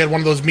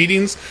one of those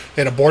meetings.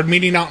 They had a board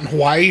meeting out in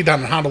Hawaii, down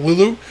in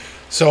Honolulu.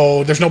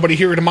 So there's nobody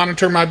here to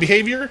monitor my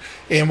behavior.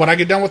 And when I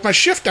get done with my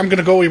shift, I'm going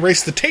to go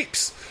erase the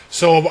tapes.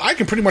 So I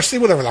can pretty much say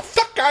whatever the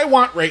fuck I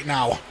want right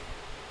now.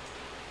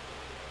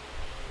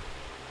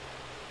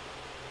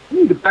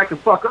 You need to back the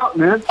fuck up,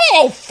 man.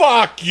 Oh,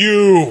 fuck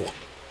you.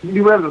 You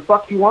do whatever the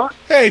fuck you want.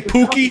 Hey,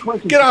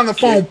 Pookie, get on the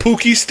phone,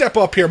 Pookie. Step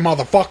up here,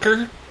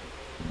 motherfucker.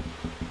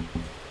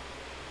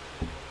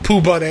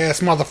 Poo-butt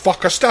ass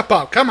motherfucker. Step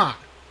up. Come on.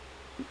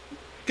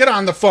 Get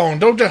on the phone.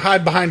 Don't just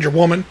hide behind your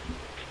woman.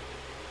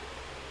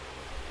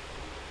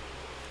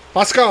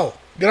 Let's go.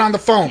 Get on the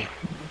phone.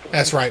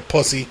 That's right,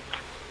 pussy.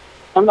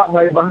 I'm not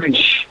hiding behind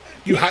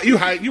You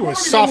a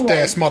soft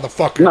ass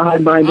motherfucker. Not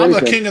hiding behind I'm the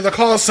anything. king of the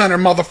call center,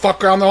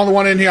 motherfucker. I'm the only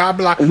one in here. I'll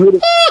be like,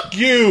 fuck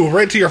you,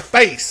 right to your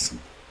face.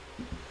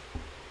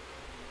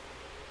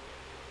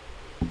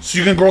 So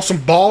you can grow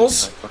some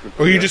balls?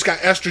 Or you just got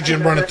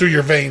estrogen running through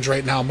your veins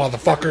right now,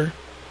 motherfucker?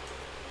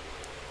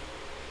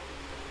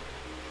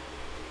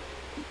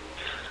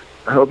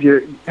 I hope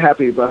you're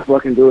happy about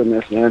fucking doing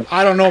this, man.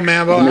 I don't know,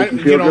 man,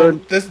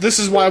 but this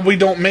is why we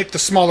don't make the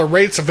smaller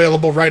rates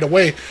available right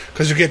away,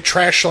 because you get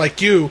trash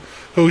like you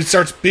who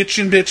starts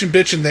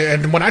bitching there.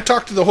 And when I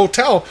talked to the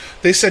hotel,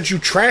 they said you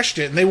trashed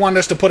it, and they wanted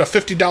us to put a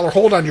 $50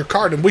 hold on your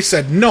card, and we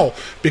said no,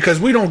 because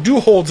we don't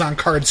do holds on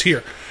cards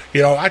here.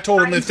 You know, I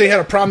told them if they had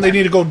a problem, they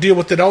need to go deal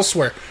with it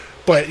elsewhere.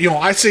 But, you know,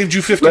 I saved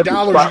you $50. You're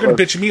going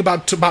to bitch at me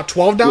about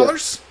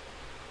 $12? Yeah.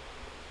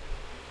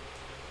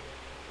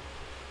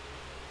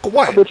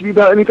 What? I'll bitch you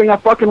about anything I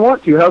fucking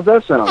want to. How's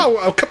that sound?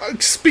 Oh, come on,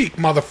 speak,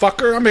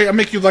 motherfucker. I'll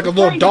make you like a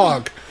little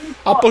dog.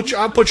 I'll put you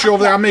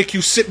over there. I'll make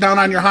you sit down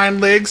on your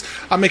hind legs.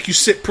 I'll make you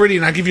sit pretty,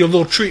 and I give you a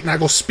little treat, and I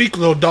go, speak,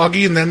 little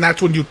doggy, and then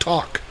that's when you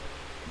talk.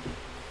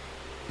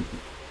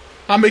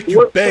 I'll make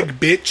you beg,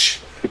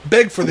 bitch.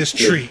 Beg for this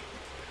treat.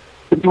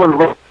 You want to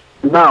run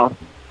now?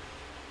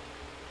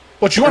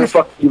 What you want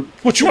to?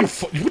 What you want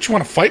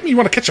to fight me? You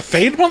want to catch a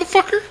fade,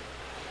 motherfucker?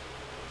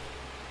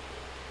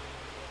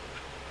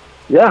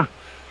 Yeah.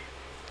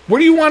 Where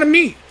do you want to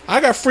meet?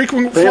 I got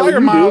frequent flyer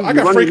miles. I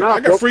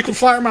got frequent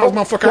flyer miles,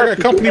 motherfucker. I got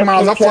company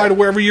miles. I'll fly to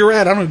wherever you're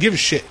at. I don't give a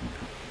shit.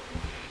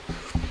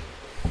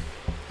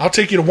 I'll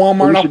take you to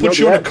Walmart. I'll put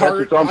you in a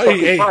cart.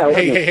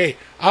 Hey.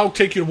 I'll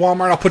take you to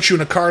Walmart. I'll put you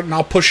in a cart, and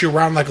I'll push you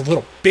around like a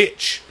little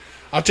bitch.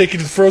 I'll take you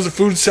to the frozen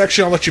food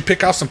section. I'll let you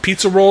pick out some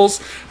pizza rolls.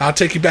 I'll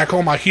take you back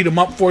home. I'll heat them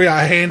up for you.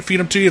 I'll hand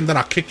feed them to you, and then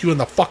I'll kick you in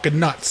the fucking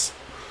nuts.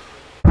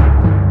 You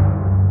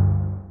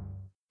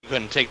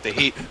couldn't take the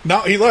heat.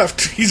 No, he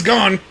left. He's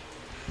gone.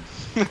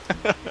 I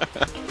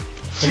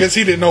guess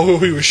he didn't know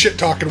who he was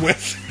shit-talking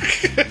with.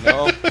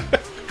 No.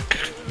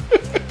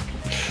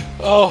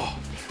 Oh,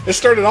 it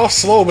started off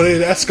slow, but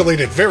it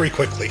escalated very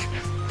quickly.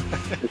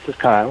 This is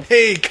Kyle.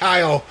 Hey,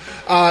 Kyle.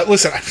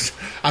 Listen,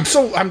 I'm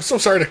so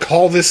sorry to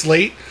call this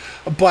late,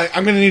 but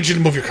I'm going to need you to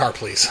move your car,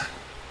 please.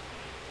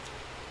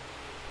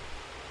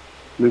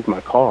 Move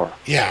my car?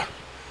 Yeah.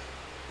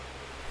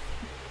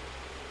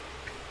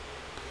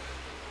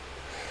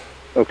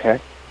 Okay.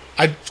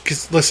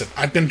 Because listen,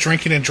 I've been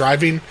drinking and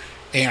driving,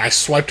 and I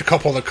swiped a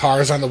couple of the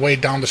cars on the way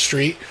down the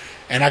street,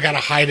 and I gotta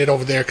hide it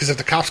over there. Because if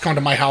the cops come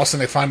to my house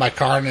and they find my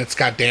car and it's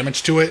got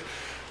damage to it,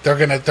 they're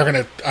gonna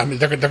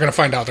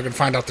find out. They're gonna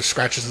find out the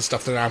scratches and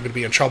stuff. That I'm gonna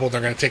be in trouble. They're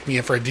gonna take me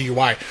in for a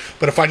DUI.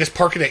 But if I just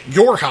park it at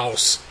your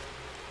house,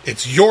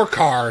 it's your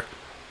car.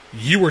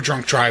 You were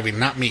drunk driving,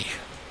 not me.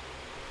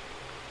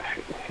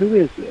 Who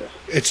is this?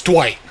 It's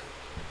Dwight.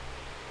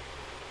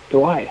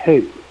 Dwight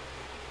who?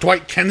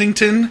 Dwight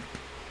Kennington.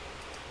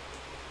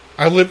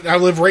 I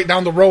live right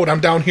down the road. I'm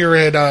down here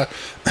at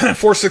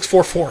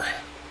 4644.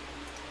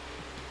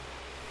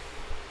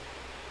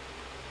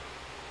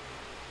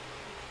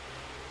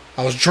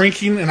 I was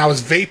drinking and I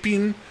was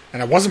vaping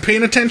and I wasn't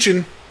paying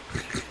attention.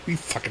 He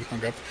fucking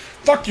hung up.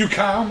 Fuck you,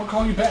 Kyle. I'm gonna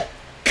call you back,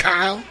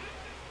 Kyle.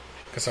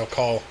 Guess I'll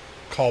call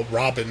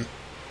Robin.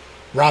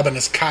 Robin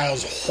is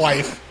Kyle's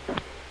wife.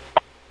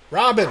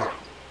 Robin.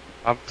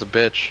 I'm the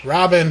bitch.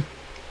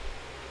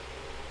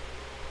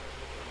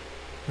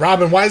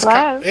 Robin, why is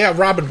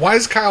Robin, why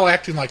is Kyle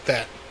acting like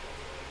that?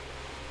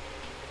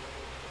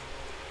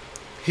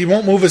 He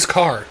won't move his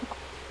car.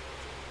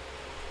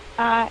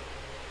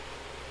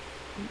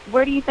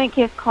 Where do you think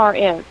his car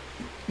is?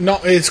 No,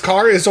 his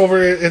car is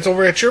over. It's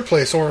over at your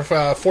place, over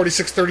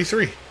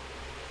 4633.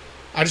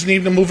 I just need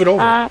him to move it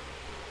over.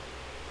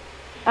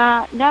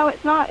 No,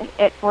 it's not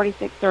at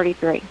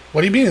 4633.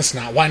 What do you mean it's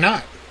not? Why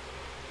not?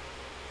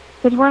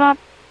 Because we're not.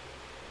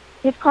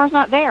 His car's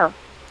not there.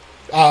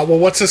 Well,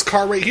 what's his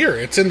car right here?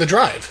 It's in the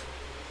drive.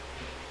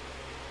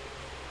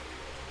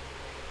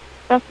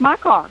 That's my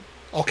car.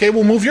 Okay,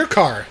 we'll move your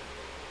car.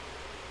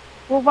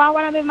 Well, why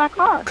would I move my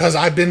car? Because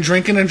I've been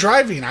drinking and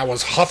driving. I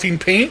was huffing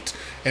paint,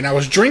 and I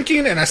was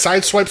drinking, and I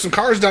sideswiped some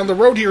cars down the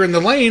road here in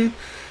the lane.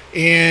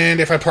 And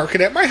if I park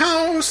it at my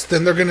house,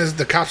 then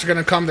the cops are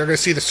gonna come. They're gonna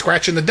see the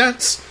scratch and the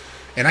dents,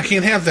 and I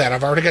can't have that.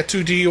 I've already got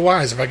 2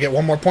 DUIs. If I get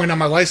one more point on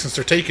my license,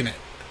 they're taking it.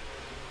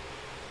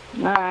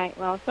 All right.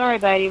 Well, sorry,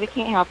 buddy. We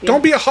can't help you.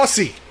 Don't be a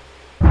hussy.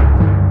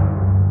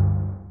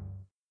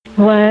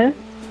 Hello?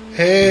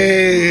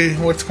 Hey,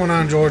 what's going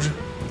on, Georgia?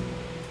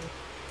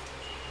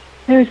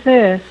 Who's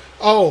this?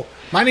 Oh,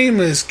 my name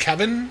is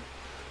Kevin.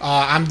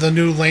 I'm the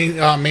new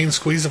main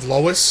squeeze of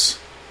Lois,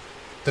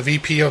 the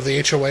VP of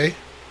the HOA.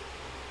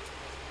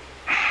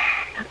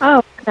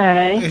 Oh,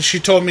 okay. And she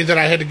told me that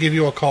I had to give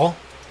you a call.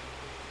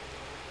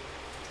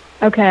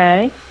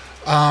 Okay.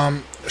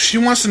 She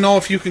wants to know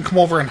if you can come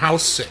over and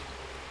house sit.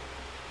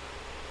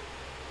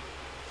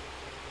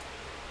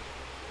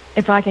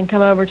 If I can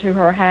come over to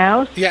her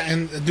house? Yeah,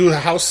 and do the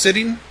house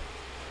sitting.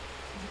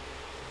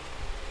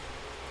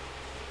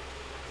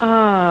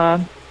 Now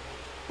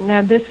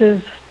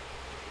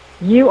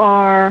you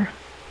are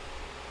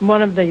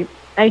one of the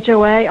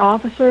HOA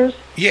officers?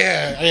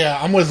 Yeah,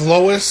 I'm with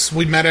Lois.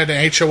 We met at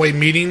an HOA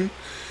meeting,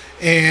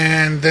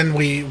 and then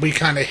we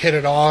kind of hit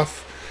it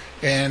off,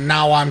 and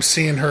now I'm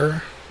seeing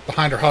her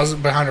behind her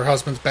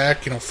husband's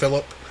back,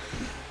 Philip,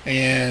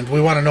 and we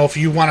want to know if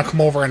you want to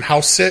come over and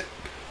house sit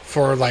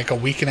for like a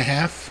week and a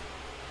half.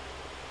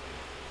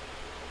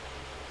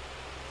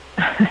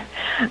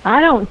 I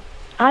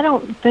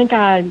don't think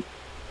I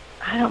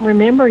don't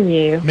remember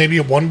you. Maybe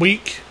 1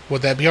 week?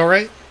 Would that be all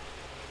right?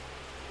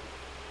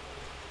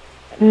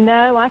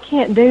 No, I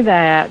can't do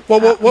that. Well,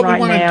 what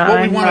right we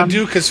want to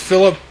do, because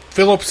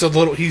Philip's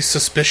he's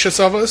suspicious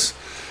of us,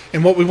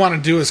 and what we want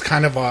to do is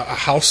kind of a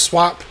house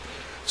swap.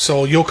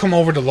 So you'll come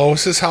over to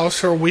Lois's house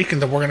for a week,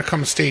 and then we're going to come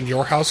and stay in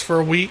your house for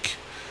a week,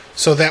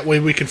 so that way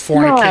we can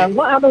fornicate.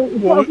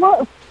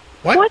 No,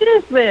 what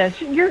is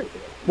this?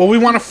 Well, we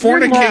want to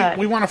fornicate.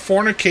 We want to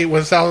fornicate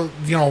without,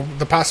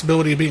 the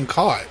possibility of being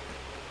caught.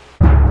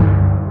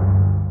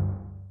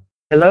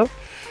 Hello?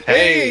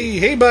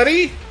 Hey,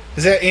 buddy.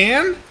 Is that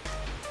Ann?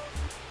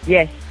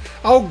 Yes.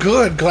 Oh,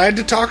 good. Glad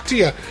to talk to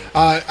you.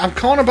 I'm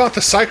calling about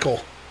the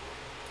cycle.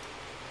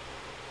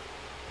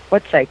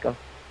 What cycle?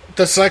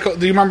 The cycle.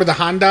 Do you remember the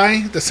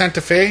Hyundai, the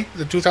Santa Fe,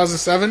 the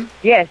 2007?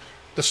 Yes.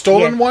 The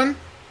stolen one?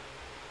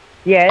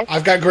 Yes.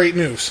 I've got great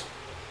news.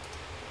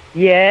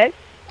 Yes.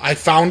 I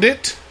found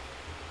it.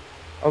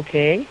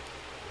 Okay.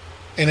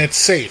 And it's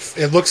safe.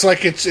 It looks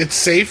like it's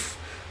safe.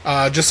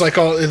 Just like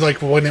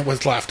when it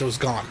was left, it was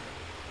gone.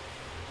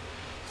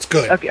 It's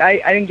good. Okay,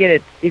 I didn't get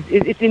it.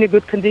 It's in a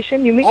good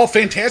condition, you mean? Oh,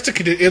 fantastic!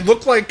 It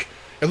looked like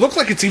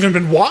it's even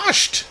been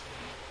washed.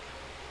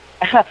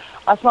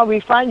 That's why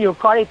we find your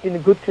car is in a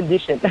good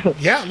condition.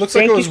 Yeah, it looks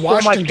like it was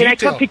washed in detail. Can I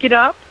come pick it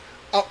up?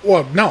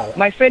 Well, no.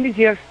 My friend is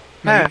here.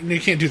 No, you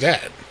can't do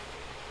that.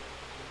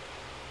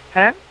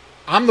 Huh?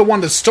 I'm the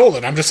one that stole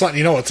it. I'm just letting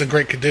you know it's in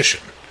great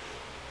condition.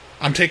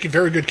 I'm taking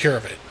very good care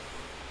of it.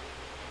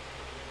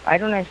 I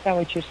don't understand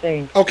what you're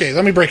saying. Okay,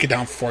 let me break it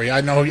down for you.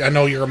 I know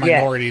you're a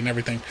minority and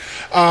everything.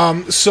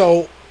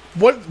 So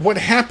what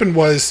happened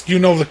was, you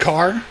know the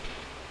car?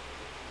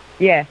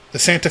 Yeah. The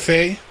Santa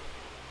Fe?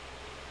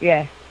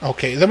 Yeah.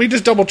 Okay, let me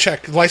just double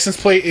check. License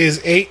plate is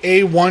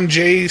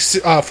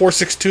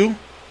AA1J462?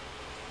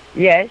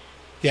 Yes.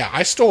 Yeah,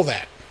 I stole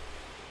that.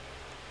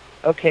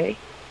 Okay.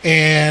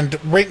 And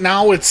right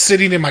now it's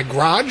sitting in my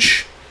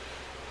garage.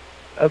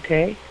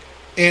 Okay.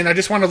 And I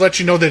just want to let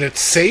you know that it's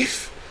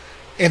safe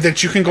and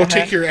that you can go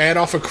take your ad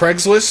off of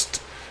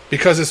Craigslist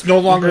because it's no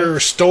longer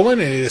stolen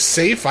and it is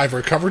safe. I've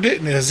recovered it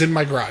and it is in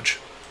my garage.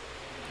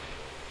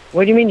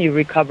 What do you mean you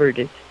recovered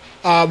it?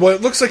 Well,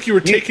 it looks like you were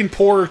taking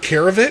poor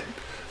care of it,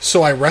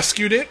 so I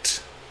rescued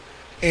it,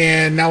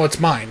 and now it's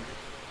mine.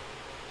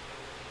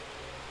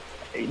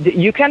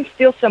 You can't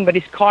steal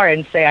somebody's car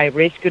and say, I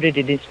rescued it,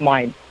 it is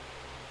mine.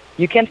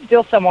 You can't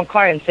steal someone's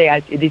car and say,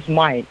 it is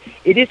mine.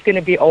 It is going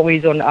to be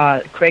always on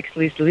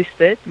Craigslist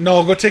listed.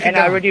 No, go take it down.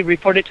 And I already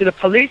reported to the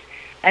police,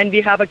 and we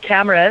have a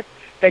camera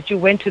that you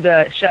went to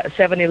the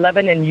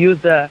 7-Eleven and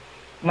used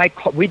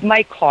with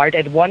my card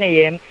at 1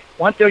 a.m.,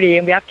 1:30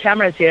 a.m. We have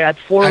cameras here at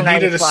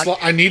 4:09 o'clock.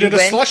 I needed a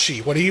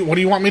slushie. What do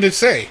you want me to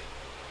say?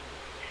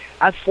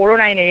 At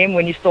 4:09 a.m.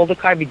 when you stole the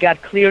car, we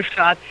got clear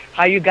shot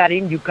how you got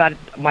in. You got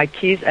my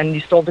keys and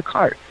you stole the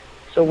car.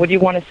 So what do you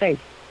want to say?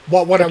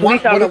 What the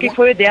police are looking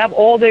for you. They have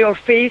all your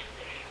face,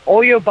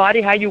 all your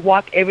body, how you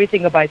walk,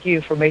 everything about you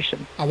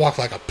information. I walk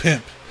like a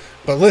pimp.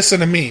 But listen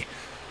to me.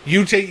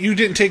 You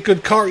didn't take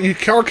good car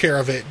care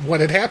of it.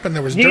 What had happened?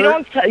 There was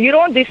dirt. You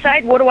don't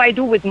decide what do I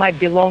do with my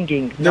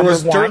belongings. There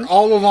was dirt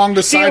all along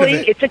the side of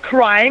it. It's a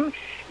crime.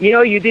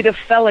 You did a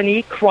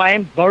felony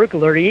crime,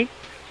 burglary.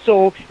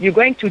 So you're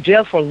going to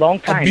jail for a long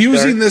time.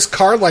 Abusing this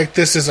car like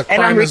this is a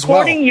crime as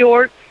well.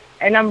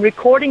 And I'm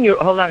recording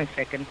your. Hold on a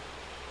second.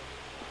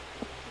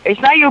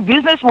 It's not your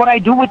business what I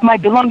do with my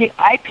belongings.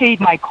 I paid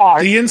my car.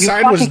 The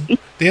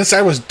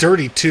inside was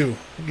dirty too.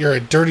 You're a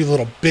dirty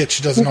little bitch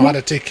who doesn't know how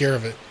to take care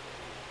of it.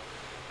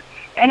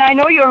 And I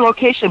know your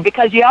location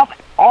because you have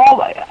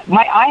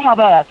I have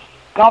a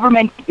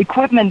government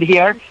equipment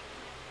here.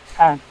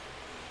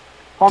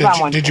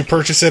 Did you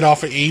purchase it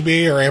off of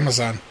eBay or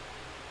Amazon?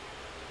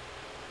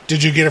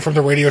 Did you get it from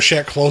the Radio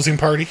Shack closing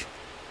party?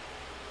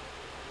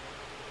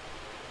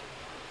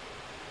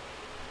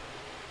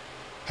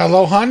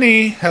 Hello,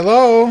 honey.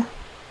 Hello.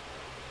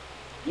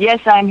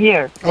 Yes, I'm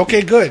here.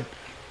 Okay, good.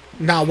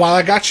 Now, while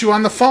I got you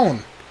on the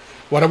phone,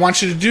 what I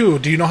want you to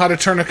do you know how to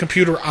turn a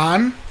computer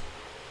on?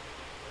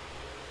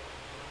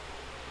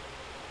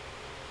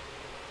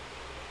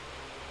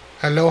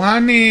 Hello,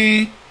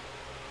 honey.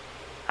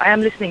 I am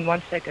listening.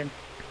 1 second.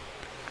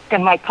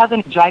 And my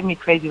cousin is driving me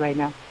crazy right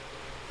now.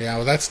 Yeah,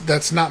 well,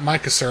 that's not my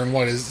concern.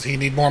 What, is he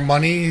need more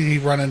money? He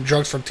running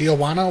drugs from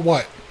Tijuana?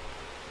 What?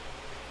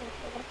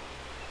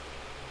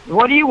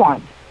 What do you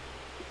want?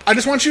 I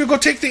just want you to go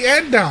take the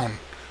ad down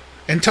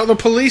and tell the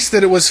police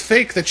that it was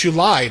fake, that you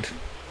lied.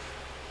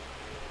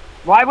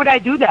 Why would I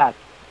do that?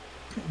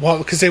 Well,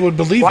 because they would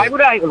believe it. Why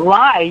would I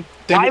lie?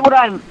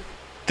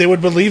 They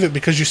would believe it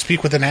because you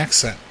speak with an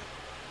accent.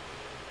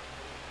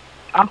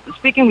 I'm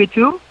speaking with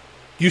who?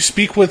 You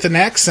speak with an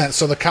accent,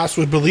 so the cops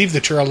would believe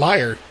that you're a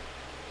liar.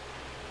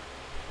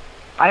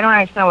 I don't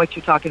understand what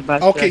you're talking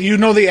about. Okay, sir. You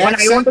know the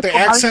accent? The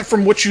accent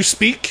from which you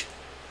speak?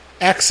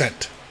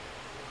 Accent.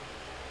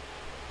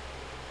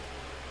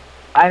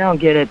 I don't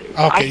get it. Okay,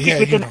 I speak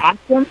with an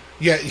accent?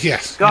 Yeah,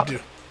 yes, you do.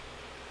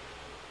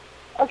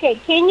 Okay,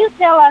 can you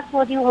tell us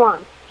what you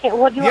want?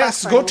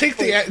 Yes, go take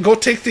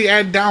the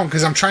ad down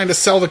because I'm trying to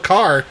sell the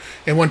car,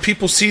 and when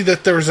people see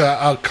that there's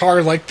a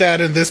car like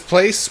that in this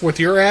place with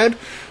your ad,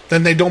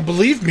 then they don't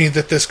believe me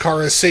that this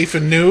car is safe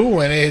and new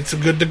and it's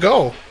good to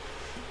go.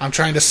 I'm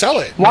trying to sell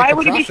it. Why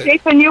would it be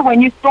safe and new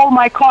when you stole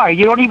my car?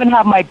 You don't even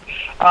have my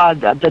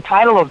the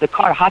title of the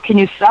car. How can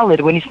you sell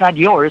it when it's not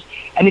yours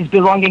and it's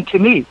belonging to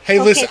me? Hey,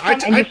 listen,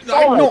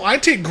 I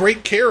take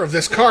great care of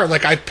this car.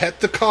 Like, I pet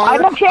the car. I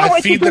don't care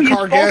what you do. I feed the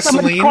car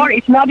gasoline. Car.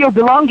 It's not your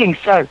belongings,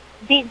 sir.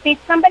 Did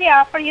somebody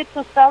offer you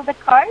to sell the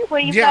car?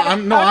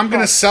 I'm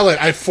going to sell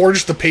it. I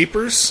forged the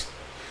papers.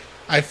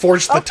 I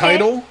forged the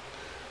title.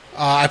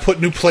 I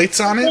put new plates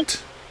on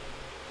it.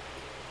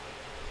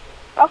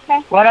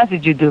 Okay. What else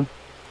did you do?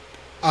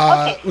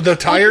 The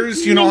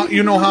tires. You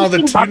know how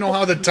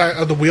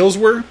the wheels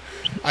were.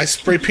 I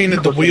spray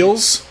painted the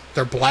wheels.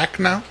 They're black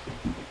now.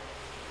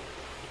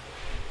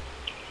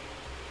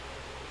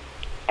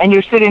 And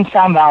you're sitting in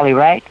Sun Valley,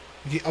 right?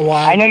 Yeah, well,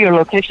 I know your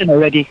location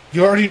already.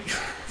 You already.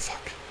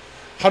 Fuck.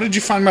 How did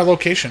you find my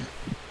location?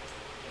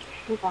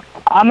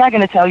 I'm not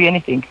going to tell you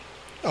anything.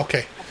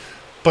 Okay.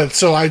 But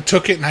so I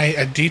took it and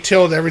I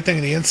detailed everything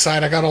in the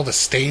inside. I got all the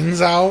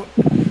stains out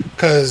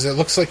because it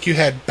looks like you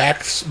had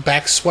back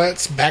fat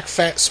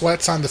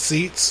sweats on the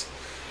seats.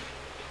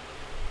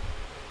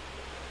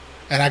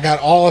 And I got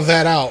all of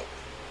that out.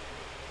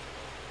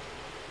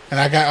 And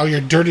I got all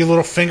your dirty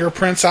little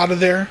fingerprints out of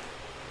there.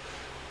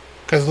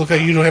 Because look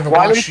like you don't have a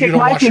Why wash. would you take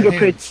my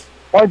fingerprints?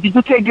 Or did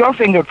you take your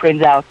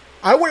fingerprints out?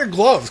 I wear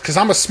gloves because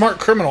I'm a smart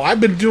criminal. I've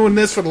been doing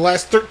this for the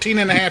last 13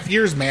 and a half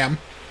years, ma'am.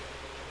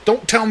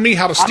 Don't tell me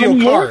how to steal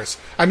cars.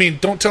 I mean,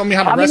 don't tell me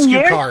how to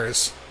rescue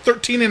cars.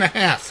 13 and a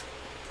half.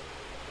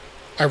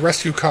 I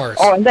rescue cars.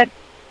 Oh, and then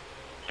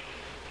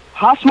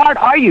how smart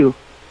are you?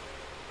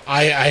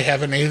 I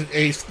have an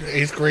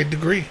eighth grade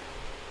degree.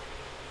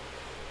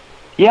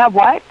 You have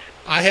what?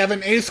 I have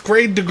an 8th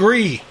grade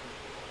degree.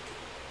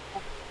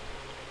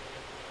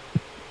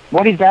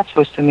 What is that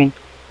supposed to mean?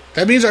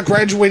 That means I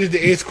graduated the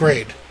 8th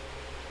grade.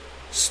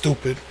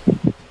 Stupid.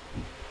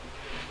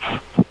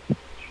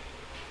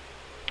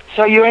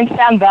 So you're in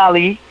Sand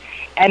Valley,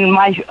 and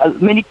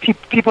many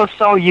people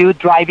saw you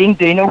driving.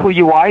 Do you know who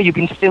you are? You've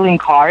been stealing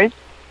cars.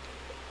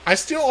 I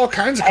steal all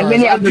kinds of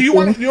cars. Do you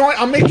want?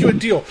 I'll make you a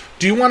deal.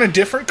 Do you want a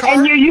different car?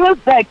 And you use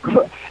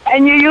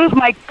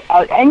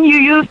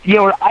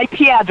your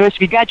IP address.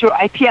 We got your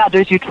IP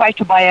address. You try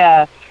to buy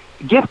a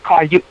gift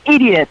card. You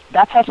idiot!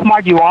 That's how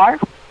smart you are.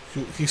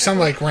 You sound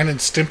like Ren and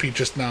Stimpy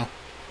just now.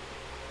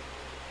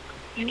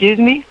 Excuse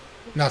me?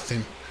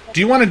 Nothing. Do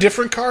you want a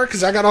different car?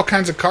 Because I got all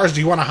kinds of cars. Do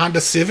you want a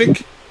Honda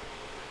Civic?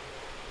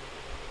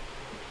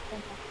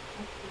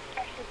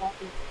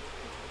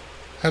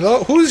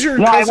 Hello? Who's your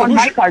cousin? I want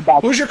my car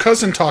back. Who's your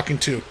cousin talking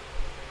to?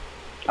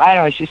 I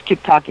don't know. Just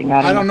keep talking.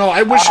 I don't know.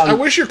 I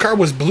wish your car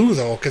was blue,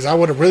 though, because I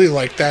would have really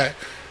liked that.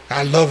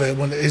 I love it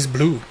when it is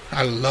blue.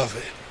 I love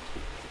it.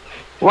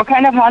 What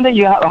kind of Honda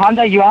you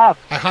have?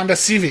 A Honda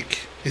Civic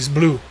is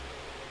blue.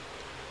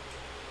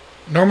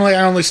 Normally,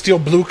 I only steal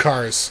blue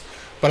cars,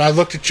 but I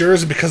looked at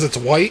yours, and because it's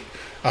white,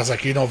 I was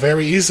like,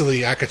 very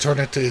easily I could turn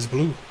it to his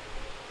blue.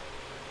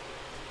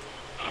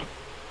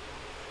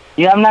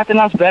 You have nothing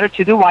else better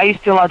to do. Why you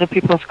steal other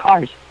people's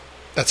cars?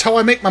 That's how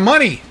I make my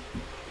money.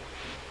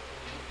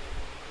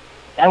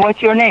 And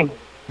what's your name?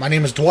 My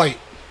name is Dwight.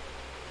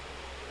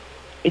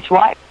 It's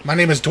what? My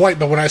name is Dwight,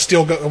 but when I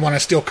steal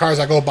cars,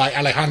 I go by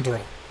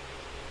Alejandro.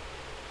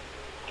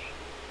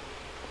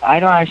 I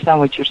don't understand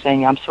what you're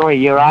saying. I'm sorry.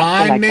 You're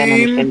asking. My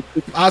name.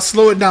 I'll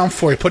slow it down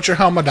for you. Put your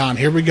helmet on.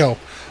 Here we go.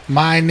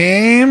 My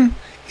name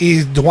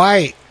is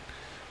Dwight,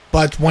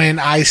 but when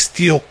I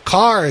steal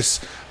cars,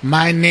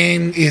 my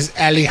name is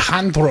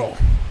Alejandro.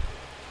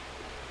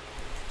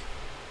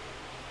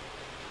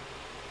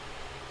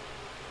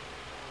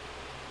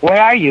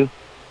 Where are you?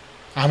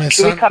 I'm in.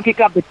 Should we come pick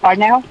up the car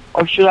now,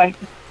 or should I?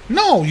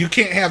 No, you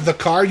can't have the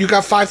car. You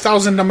got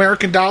 5,000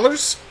 American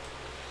dollars.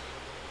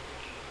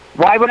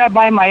 Why would I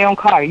buy my own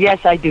car?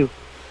 Yes, I do.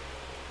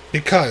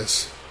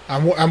 Because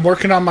I'm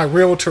working on my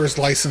realtor's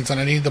license and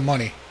I need the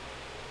money.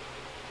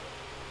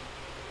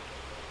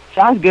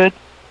 Sounds good.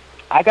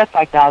 I got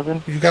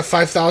 5,000. You got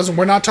 5,000?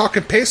 We're not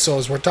talking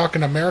pesos. We're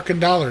talking American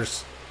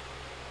dollars.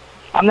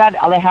 I'm not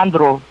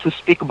Alejandro to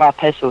speak about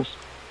pesos.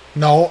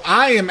 No,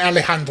 I am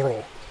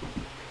Alejandro.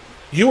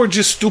 You were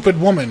just stupid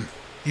woman.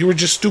 You were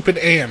just stupid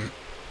Ann.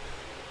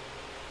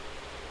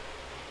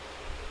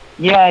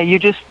 Yeah, you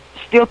just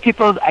steal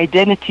people's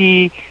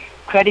identity,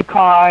 credit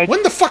cards.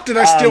 When the fuck did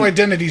I steal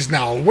identities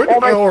now?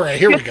 All right,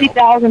 here we go.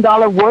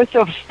 $50,000 worth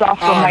of stuff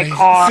from my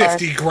car.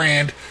 50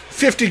 grand.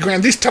 50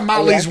 grand. These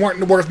tamales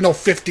weren't worth no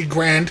 50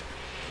 grand.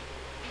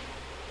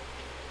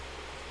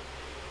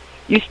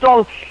 You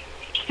stole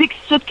 6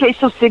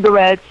 suitcases of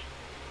cigarettes.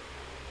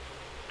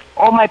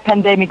 All my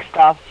pandemic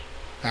stuff.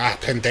 Ah,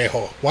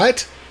 pendejo.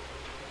 What?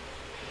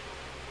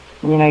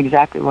 You know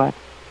exactly what.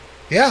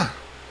 Yeah.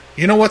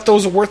 You know what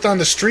those are worth on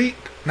the street?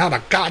 Not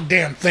a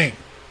goddamn thing.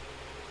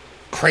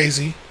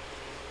 Crazy.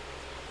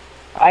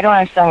 I don't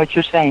understand what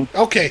you're saying.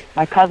 Okay.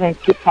 My cousin,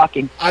 keep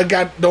talking. I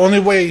got the only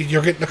way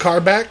you're getting the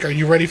car back. Are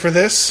you ready for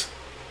this?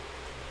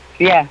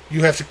 Yeah.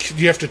 You have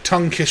to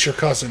tongue kiss your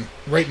cousin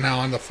right now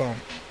on the phone.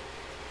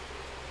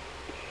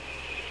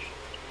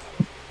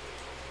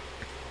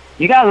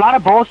 You got a lot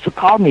of balls to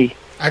call me.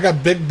 I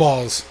got big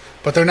balls,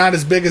 but they're not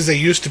as big as they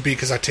used to be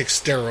because I take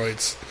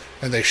steroids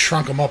and they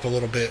shrunk them up a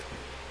little bit.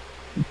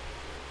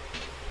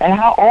 And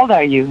how old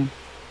are you?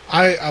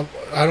 I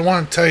don't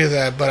want to tell you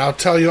that, but I'll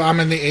tell you I'm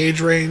in the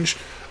age range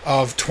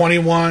of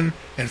 21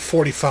 and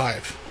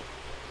 45.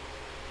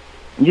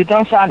 You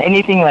don't sound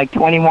anything like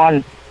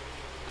 21.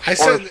 I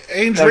said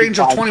age range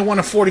of 21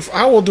 to 45.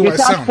 How old do I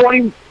sound?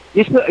 40,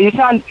 you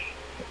sound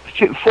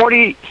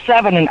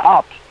 47 and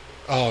up.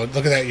 Oh,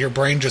 look at that. Your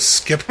brain just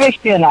skipped.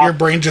 50 and up. Your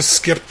brain just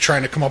skipped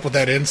trying to come up with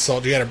that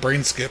insult. You had a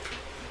brain skip.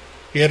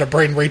 You had a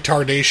brain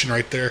retardation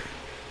right there.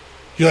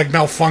 You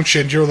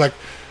malfunctioned. You were like,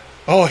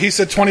 oh, he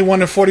said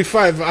 21 and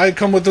 45. I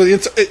come with the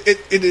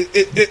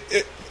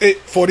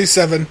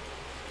 47.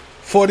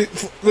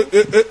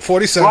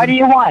 47. What do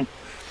you want?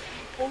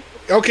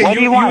 Okay, What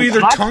do you want?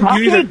 How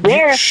can you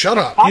dare? Shut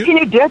up. How can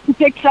you dare to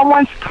take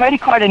someone's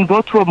credit card and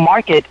go to a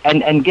market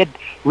and get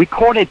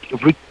recorded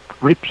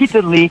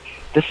repeatedly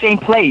the same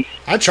place?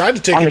 I tried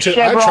to take it to.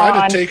 I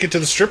tried to take it to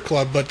the strip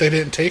club, but they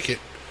didn't take it.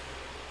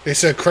 They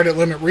said credit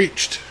limit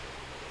reached.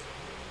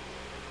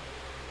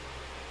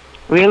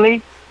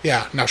 Really?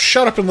 Yeah. Now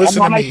shut up and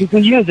listen how to much me.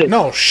 did you use it?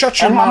 No, shut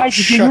your And how mouth. much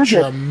did you Shut use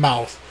your it?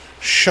 mouth.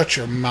 Shut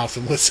your mouth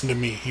and listen to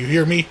me. You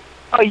hear me?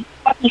 Oh, you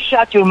fucking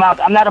shut your mouth.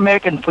 I'm not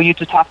American for you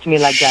to talk to me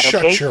like that,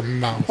 okay? Shut your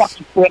mouth.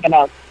 Fucking swearing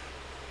out.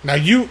 Now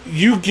you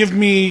give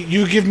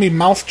me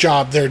mouth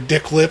job there,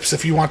 dick lips,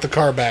 if you want the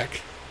car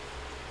back.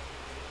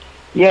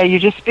 Yeah, you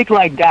just speak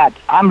like that.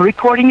 I'm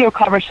recording your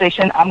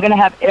conversation. I'm going to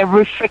have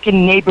every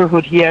freaking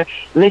neighborhood here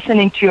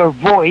listening to your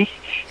voice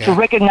to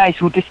recognize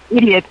who this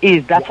idiot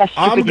is. That's how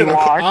stupid you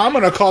are. I'm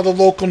going to call the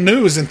local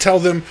news and tell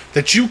them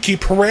that you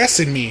keep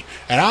harassing me.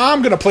 And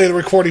I'm going to play the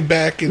recording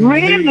back and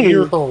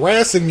you're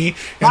harassing me.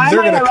 And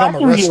they're going to come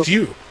arrest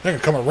you. They're going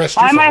to come arrest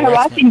you. Why am I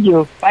harassing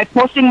you? By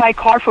posting my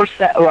car for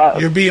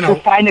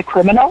to find a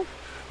criminal?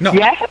 No.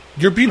 Yes?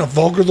 You're being a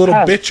vulgar little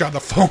bitch on the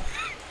phone.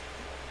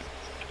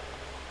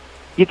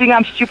 You think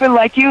I'm stupid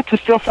like you to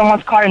steal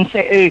someone's car and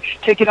say, hey,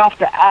 take it off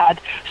the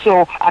ad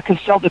so I can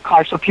sell the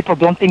car so people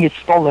don't think it's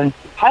stolen?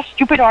 How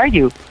stupid are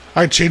you?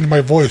 I changed my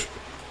voice.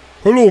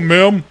 Hello,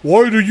 ma'am.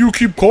 Why do you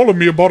keep calling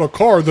me about a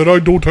car that I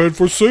don't have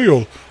for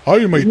sale? I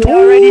am a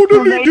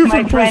totally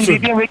different person.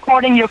 We've been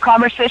recording your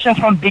conversation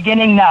from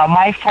beginning now.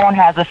 My phone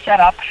has a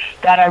setup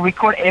that I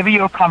record every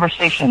your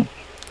conversation.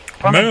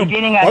 From the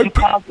beginning, I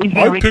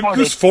picked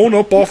this phone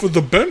up off of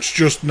the bench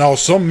just now.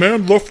 Some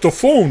man left the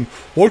phone.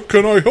 What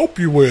can I help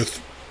you with?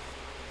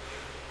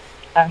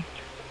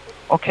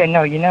 Okay,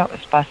 no, you know,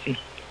 Spasi.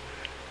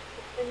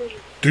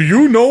 Do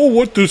you know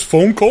what this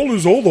phone call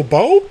is all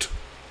about?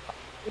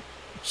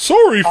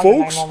 Sorry,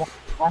 folks.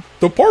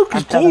 The park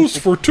is closed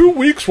for 2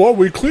 weeks while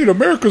we clean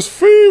America's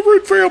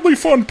favorite family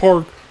fun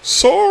park.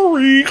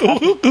 Sorry.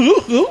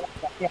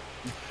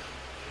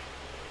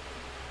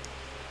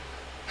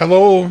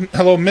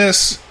 Hello,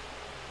 miss.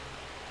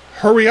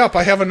 Hurry up,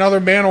 I have another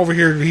man over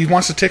here. He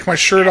wants to take my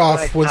shirt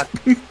off.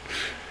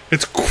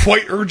 It's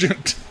quite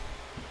urgent.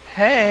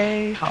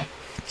 Hey.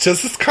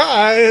 Jesus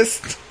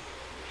Christ.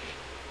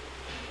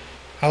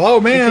 Hello,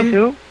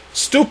 ma'am.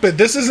 Stupid.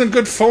 This isn't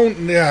good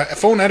phone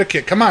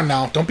etiquette. Come on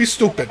now. Don't be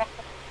stupid.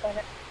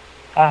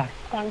 Come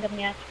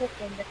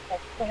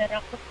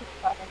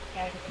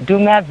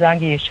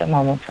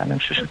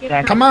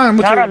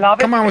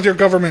on with your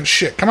government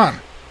shit. Come on.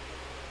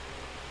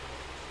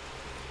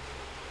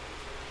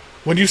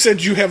 When you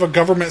said you have a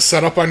government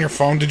set up on your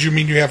phone, did you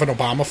mean you have an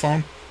Obama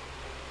phone?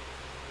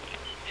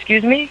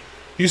 Excuse me?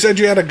 You said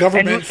you had a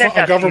government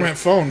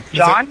phone.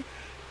 John?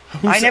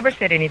 I never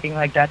said anything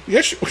like that.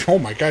 Yes. Oh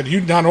my God!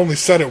 You not only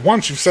said it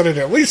once, you've said it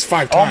at least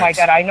 5 times. Oh my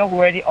God! I know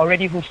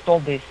already who stole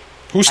this.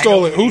 Who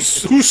stole it? Who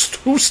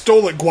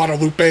stole it?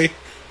 Guadalupe,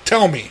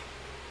 tell me.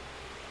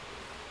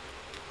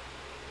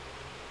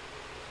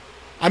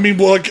 I mean,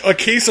 will a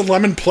case of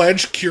lemon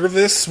pledge cure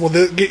this? Will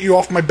it get you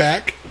off my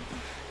back?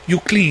 You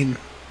clean.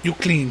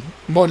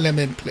 More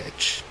lemon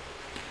pledge.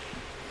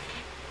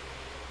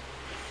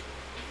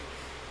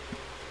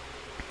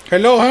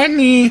 Hello,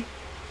 honey.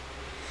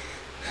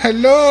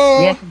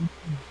 Hello. Yes,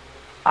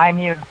 I'm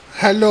here.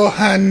 Hello,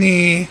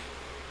 honey.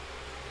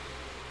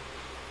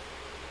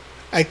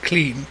 I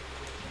clean.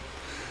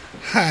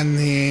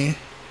 Honey.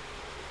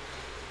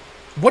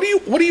 What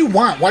do you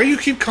want? Why do you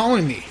keep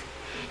calling me?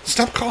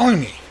 Stop calling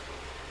me.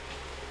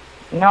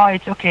 No,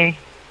 it's okay.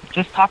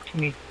 Just talk to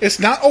me. It's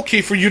not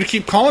okay for you to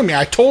keep calling me.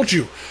 I told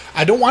you.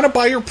 I don't want to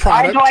buy your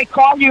product. Why do I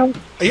call you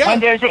when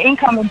there's an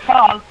incoming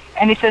call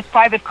and it says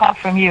private call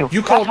from you?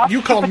 You called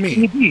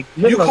me.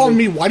 You called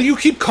me. Why do you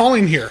keep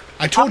calling here?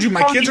 I told you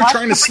my kids are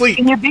trying to sleep.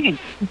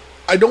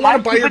 I don't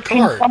want to buy your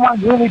car.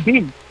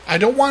 I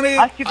don't want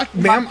to,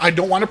 ma'am, I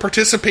don't want to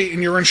participate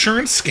in your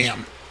insurance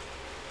scam.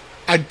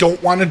 I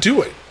don't want to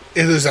do it.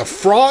 It is a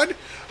fraud.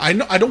 I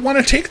don't want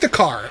to take the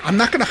car. I'm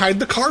not going to hide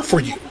the car for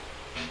you.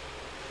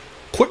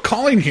 Quit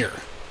calling here.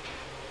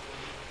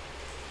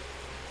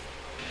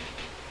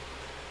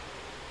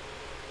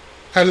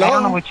 Hello? I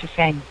don't know what you're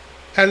saying.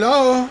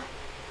 Hello?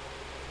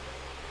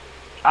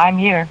 I'm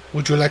here.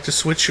 Would you like to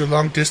switch your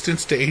long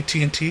distance to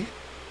AT&T?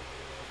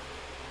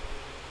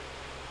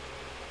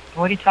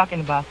 What are you talking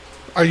about?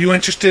 Are you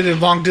interested in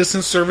long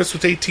distance service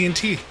with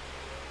AT&T?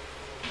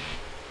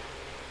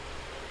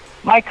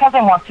 My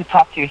cousin wants to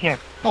talk to you here.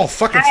 Oh,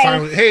 fucking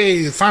finally.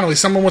 Hey, finally,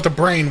 someone with a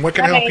brain. What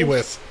can I help you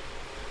with?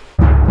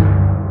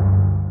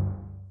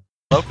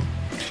 Hello?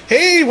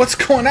 Hey, what's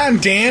going on,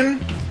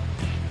 Dan?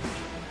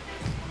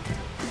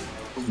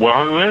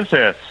 Well, who is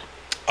this?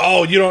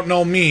 Oh, you don't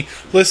know me.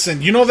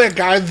 Listen, you know that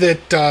guy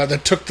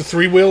that took the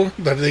 3-wheel,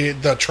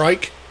 the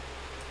trike?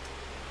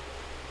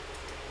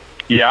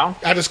 Yeah.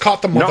 I just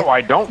caught the mother. No,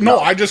 I don't. No,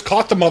 I just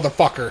caught the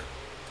motherfucker.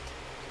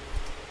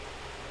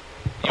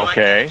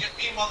 Okay.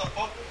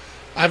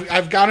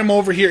 I've got him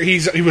over here.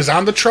 He was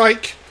on the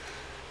trike,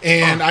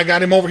 and I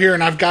got him over here,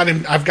 and I've got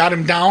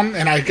him down,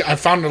 and I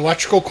found an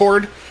electrical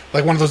cord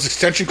like one of those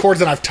extension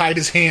cords, and I've tied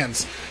his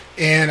hands.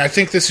 And I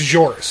think this is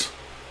yours.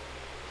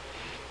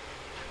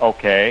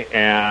 Okay,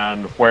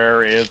 and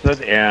where is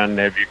it? And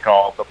have you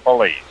called the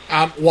police?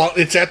 Well,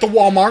 it's at the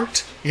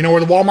Walmart. You know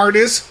where the Walmart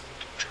is?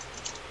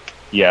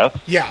 Yes.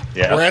 Yeah.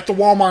 Yes. We're at the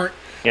Walmart.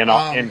 In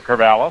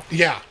Corvallis?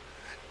 Yeah.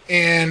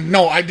 And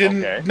no, I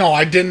didn't. Okay. No,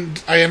 I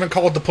didn't. I haven't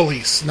called the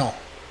police. No.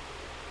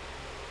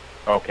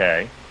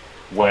 Okay.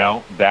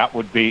 Well, that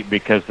would be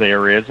because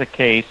there is a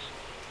case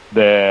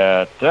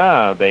that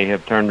they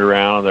have turned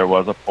around. There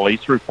was a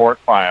police report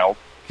filed.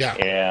 Yeah.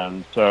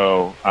 And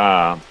so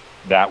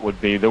that would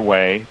be the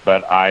way,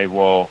 but I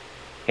will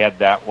head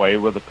that way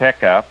with a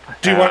pickup.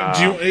 Do you want?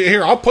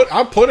 Here? I'll put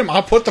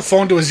the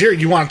phone to his ear.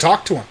 You want to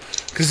talk to him?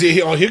 Because he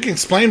can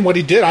explain what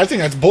he did. I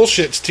think that's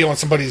bullshit, stealing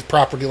somebody's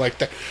property like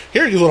that.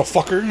 Here, you little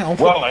fucker.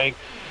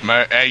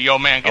 Hey, yo,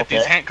 man, get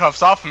these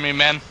handcuffs off of me,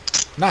 man.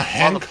 Not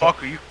handcuffs.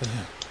 Motherfucker, you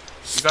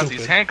got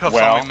these handcuffs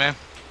on me, man.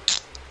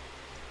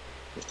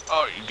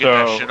 Oh, you get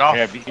that shit off.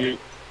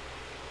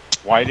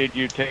 Why did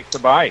you take the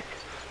bike?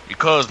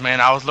 Because, man,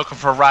 I was looking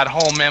for a ride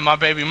home, man. My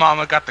baby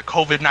mama got the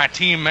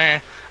COVID-19,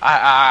 man.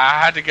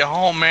 I had to get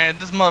home, man.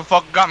 This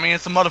motherfucker got me in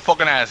some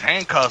motherfucking ass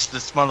handcuffs.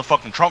 This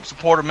motherfucking Trump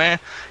supporter, man.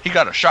 He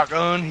got a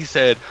shotgun. He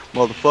said,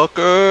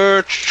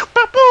 motherfucker,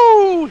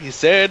 he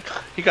said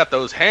he got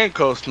those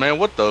handcuffs, man.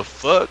 What the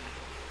fuck?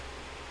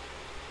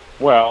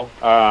 Well,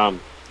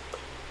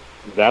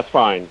 that's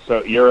fine.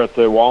 So you're at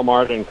the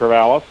Walmart in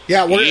Corvallis?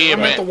 Yeah, I'm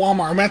at the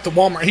Walmart. I'm at the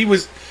Walmart.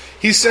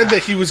 He said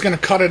that he was going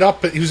to cut it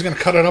up, but he was going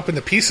to cut it up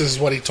into pieces, is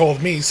what he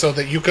told me, so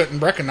that you couldn't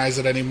recognize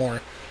it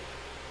anymore.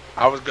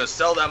 I was going to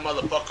sell that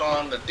motherfucker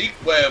on the deep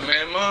web,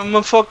 man.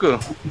 Motherfucker.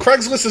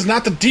 Craigslist is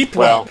not the deep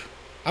web.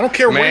 I don't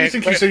care where you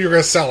think you said you're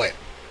going to sell it.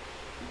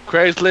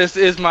 Craigslist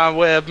is my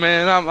web,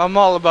 man. I'm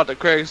all about the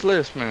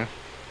Craigslist, man.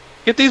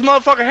 Get these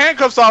motherfucking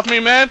handcuffs off me,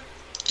 man.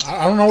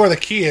 I don't know where the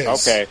key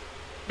is. Okay.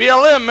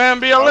 BLM,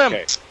 man, BLM.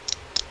 Okay.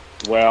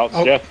 Well,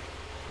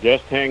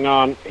 just hang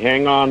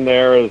on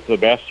there as the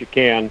best you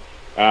can,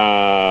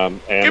 and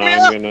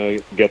I'm going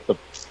to get the.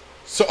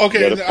 So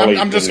okay,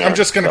 I'm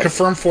just going to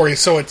confirm for you.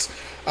 So it's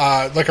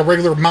like a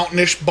regular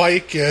mountainish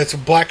bike. It's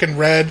black and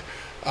red.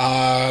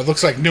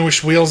 Looks like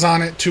newish wheels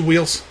on it. 2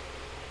 wheels.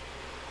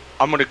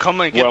 I'm going to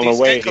come and get these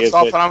handcuffs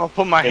off, and I'm going to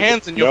put my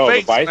hands in your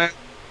face, man.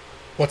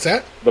 What's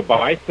that? The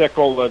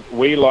bicycle that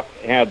we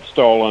had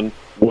stolen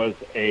was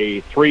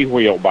a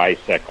 3-wheel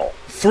bicycle.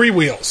 3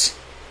 wheels?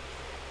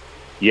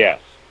 Yes.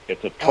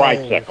 It's a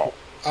tricycle.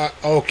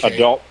 Okay.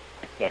 Adult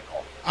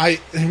bicycle.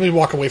 Let me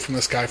walk away from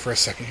this guy for a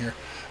second here.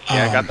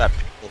 Yeah, I got that.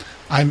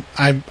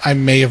 I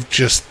may have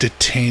just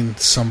detained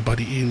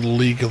somebody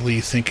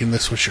illegally thinking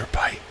this was your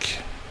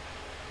bike.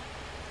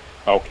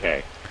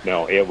 Okay.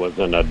 No, it was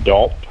an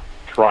adult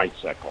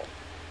tricycle,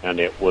 and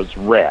it was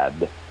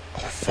red.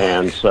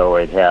 And so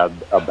it had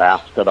a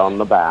basket on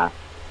the back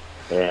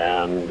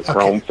and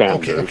chrome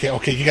fenders.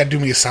 Okay. You got to do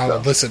me a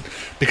solid. Listen,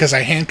 because I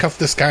handcuffed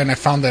this guy and I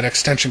found that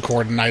extension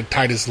cord and I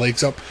tied his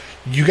legs up.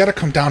 You got to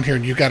come down here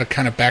and you got to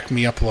kind of back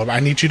me up a little bit. I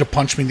need you to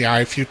punch me in the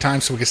eye a few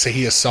times so we can say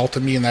he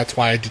assaulted me and that's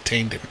why I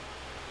detained him.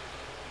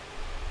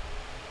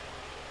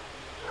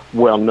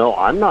 Well, no,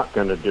 I'm not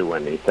going to do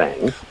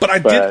anything. But I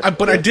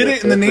did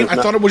it in the name. I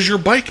thought it was your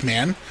bike,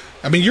 man.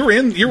 I mean, you're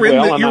in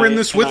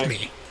this with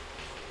me.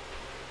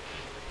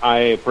 I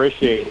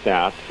appreciate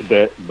that,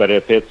 but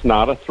if it's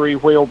not a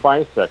 3-wheel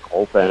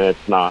bicycle, then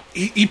it's not.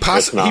 He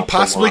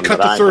possibly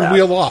cut the third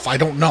wheel off. I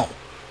don't know.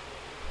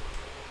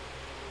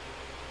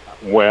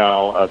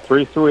 Well, a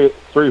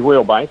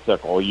three-wheel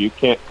bicycle, you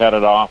can't cut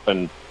it off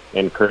and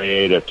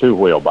create a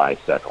 2-wheel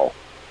bicycle.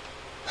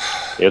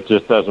 It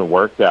just doesn't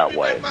work that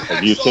way.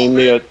 Have you seen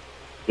the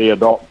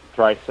adult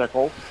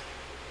tricycle?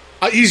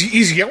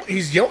 He's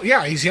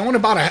yelling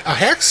about a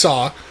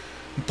hacksaw.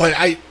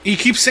 But he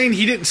keeps saying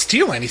he didn't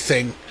steal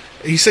anything.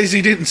 He says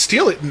he didn't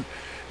steal it. And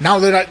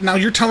now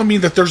you're telling me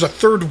that there's a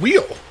third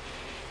wheel.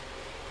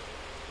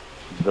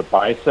 The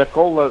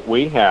bicycle that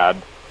we had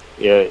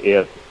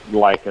is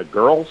like a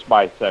girl's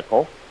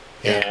bicycle,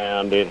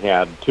 and it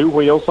had 2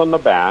 wheels on the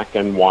back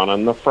and 1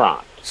 on the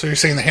front. So you're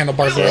saying the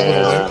handlebars are a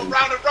little limp?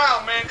 Round and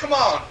round, man. Come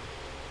on.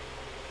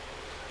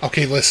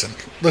 Okay, listen.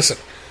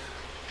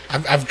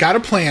 I've got a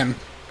plan.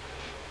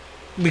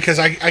 Because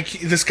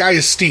this guy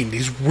is steamed.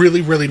 He's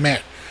really, really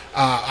mad.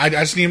 I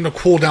just need him to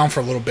cool down for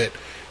a little bit.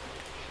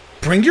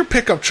 Bring your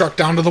pickup truck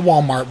down to the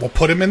Walmart. We'll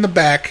put him in the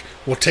back.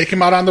 We'll take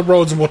him out on the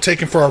roads, and we'll take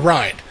him for a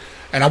ride.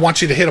 And I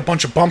want you to hit a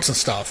bunch of bumps and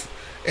stuff.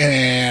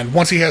 And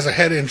once he has a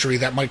head injury,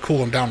 that might cool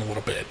him down a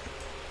little bit.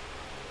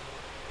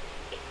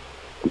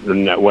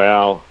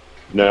 Well,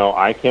 no,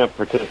 I can't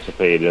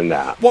participate in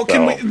that. Well,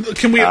 can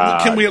we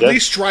at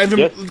least drive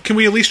him? Can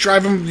we at least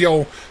drive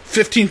him,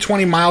 15,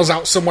 20 miles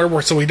out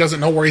somewhere so he doesn't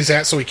know where he's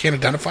at, so he can't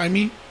identify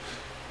me?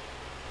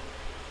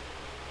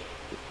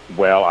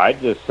 Well,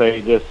 I'd just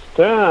say just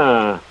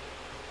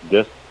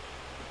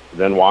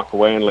then walk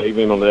away and leave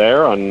him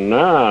there. And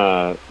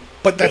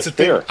but that's the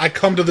thing. I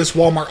come to this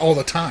Walmart all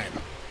the time.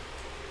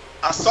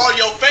 I saw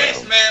your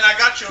face, man. I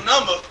got your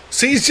number.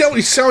 See, he's yelling.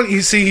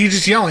 He's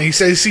just yelling. He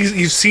says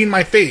he's seen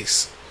my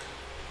face.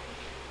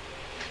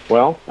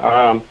 Well,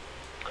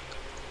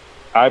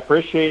 I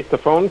appreciate the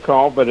phone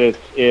call, but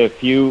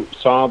if you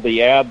saw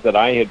the ad that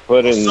I had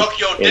put in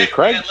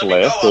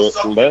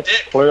Craigslist, it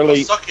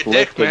clearly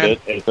listed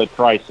it as a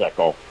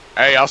tricycle.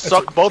 Hey, I'll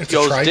suck both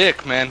yo's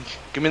dick, man.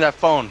 Give me that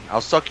phone.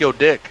 I'll suck your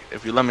dick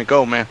if you let me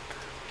go, man.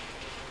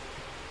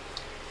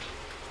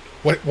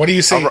 What do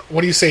you say?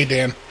 What do you say,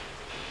 Dan?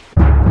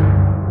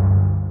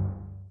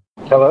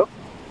 Hello?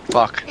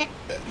 Fuck.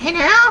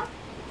 Hello?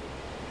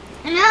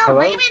 Hello,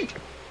 Raymond?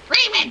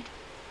 Raymond!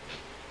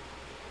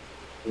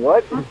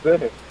 What is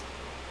this?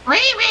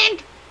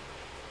 Raymond!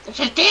 This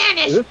is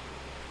Janice.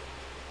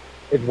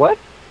 Is what?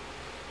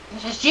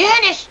 This is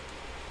Janice.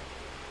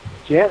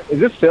 Is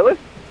this Phyllis?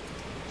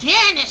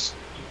 Janice.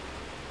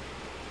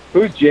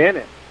 Who's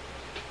Janet?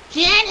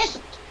 Janice.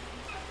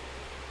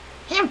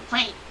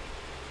 Hemphrey.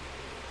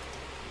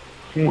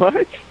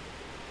 What?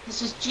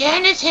 This is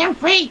Janice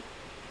Hemphrey.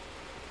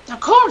 The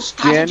cool's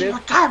got into your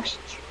garbage.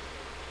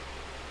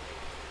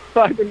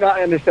 I do not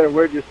understand a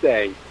word you're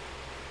saying.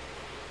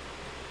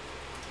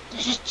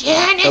 This is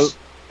Janice. Oh.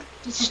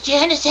 This is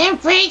Janice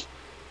Hemphrey.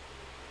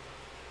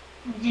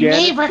 Your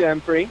Janice neighbor.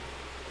 Hemphrey.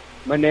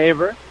 My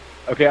neighbor.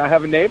 Okay, I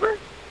have a neighbor?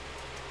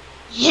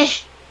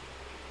 Yes.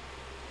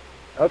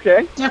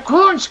 Okay. The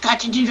cool's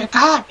got into the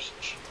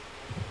garbage.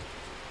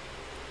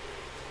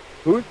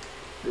 The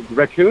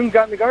raccoon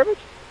got in the garbage?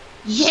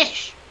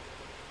 Yes.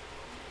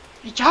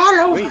 It's all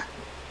over. Wait.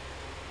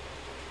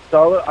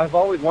 So I've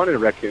always wanted a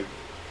raccoon.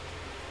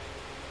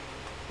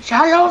 It's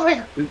all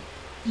over.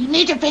 You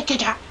need to pick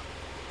it up.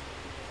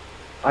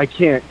 I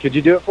can't. Could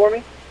you do it for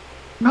me?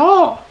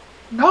 No.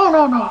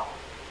 No.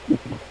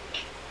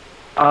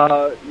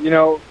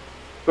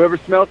 Whoever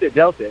smelt it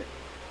dealt it.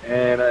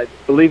 And I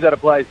believe that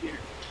applies here.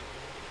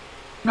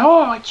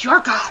 No, it's your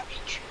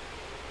garbage.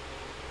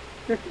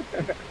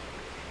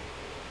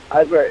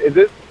 I swear, is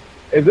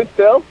this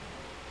Phil?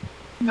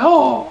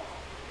 No.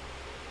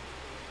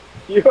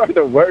 You are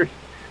the worst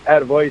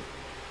at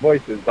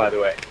voices, by the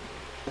way.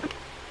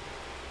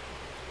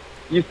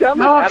 You sound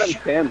like Adam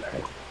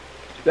Sandler.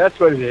 That's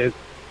what it is.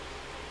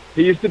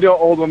 He used to do an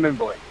old woman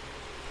voice.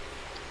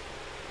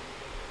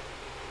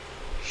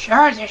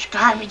 Sure, there's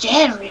garbage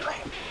everywhere.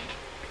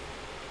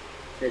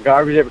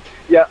 Garbage everywhere.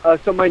 Yeah,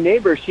 so my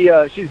neighbor,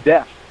 she's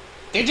deaf.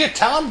 Did you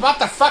tell him about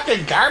the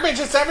fucking garbage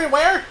that's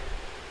everywhere?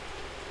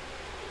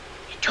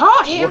 I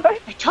told him.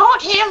 What? I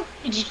told him,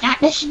 and he's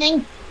not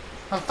listening.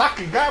 The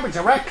fucking garbage,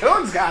 the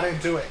raccoons got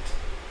into it.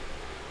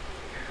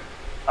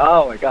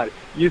 Oh my god.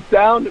 You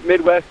sound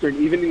Midwestern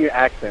even in your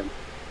accent.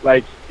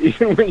 Like,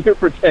 even when you're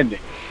pretending.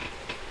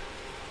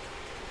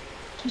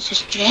 This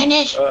is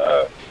Janice.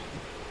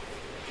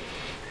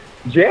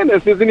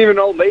 Janice isn't even an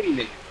old lady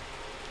name.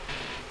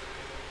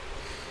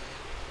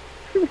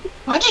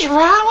 What is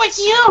wrong with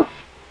you?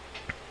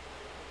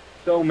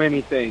 So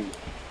many things.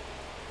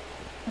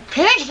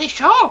 Apparently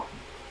so.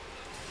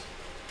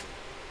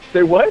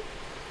 Say what?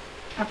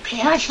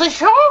 Apparently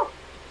so.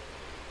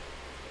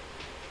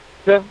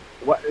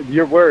 What?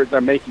 Your words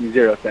are making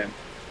zero sense.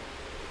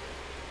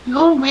 You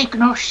don't make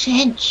no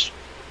sense.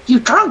 You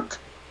drunk.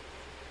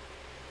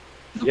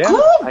 Yeah,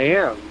 cool. I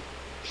am.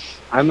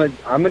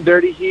 I'm a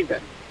dirty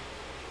heathen.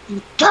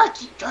 You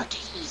dirty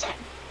heathen.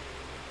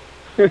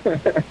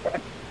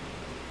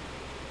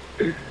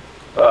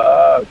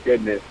 Oh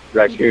goodness,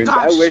 raccoons!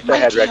 I wish I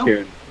had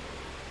raccoons.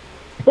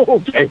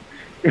 Okay.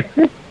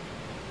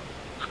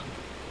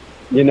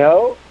 You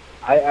know,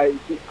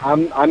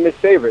 I'm his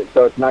favorite,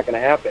 so it's not going to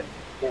happen.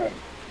 Yeah.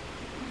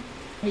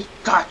 May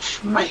God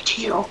smite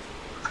you,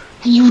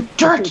 you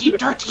dirty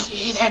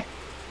heathen.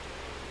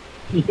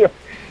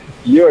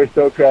 You are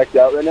so cracked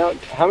out right now.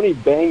 How many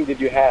bangs did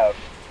you have?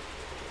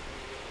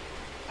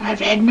 I've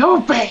had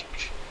no bangs.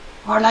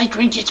 All I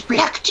drink is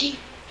black tea.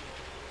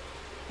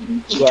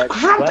 And eat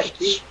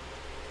crumpets. Eat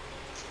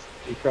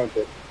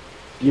crumpets.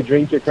 You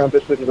drink your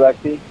crumpets with your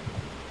black tea?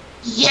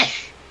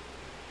 Yes.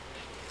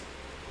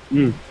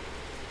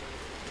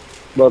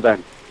 Well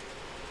done.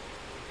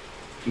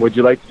 Would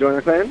you like to join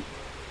our clan?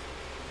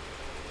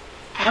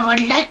 I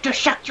would like to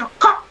suck your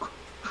cock.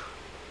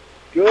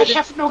 Good I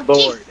have no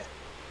Lord. teeth.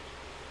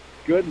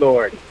 Good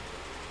Lord.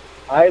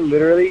 I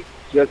literally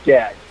just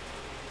gagged.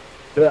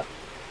 Ugh.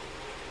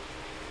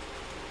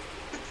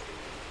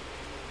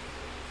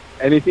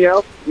 Anything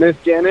else, Miss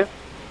Janice?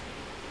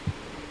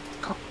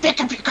 Go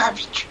pick up your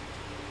garbage.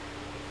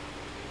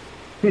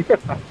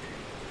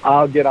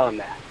 I'll get on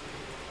that.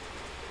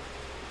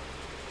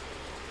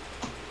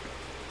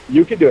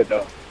 You can do it,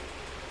 though.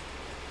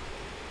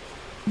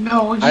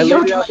 No, I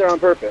laid it out there on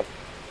purpose.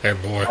 Hey,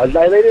 boy. I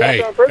laid it out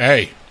there on purpose.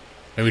 Hey,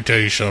 let me tell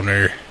you something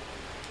there.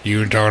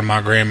 You and talking to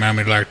my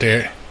grandmammy like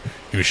that,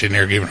 you were sitting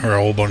there giving her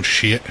a whole bunch of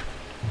shit.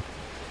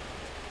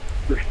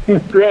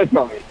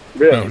 Grandmammy?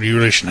 Really? No, you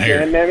listen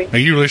here. Grandmammy? Now,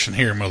 you listen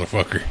here,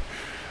 motherfucker.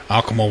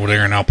 I'll come over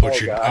there and I'll put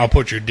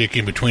your dick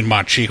in between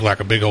my cheek like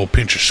a big old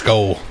pinch of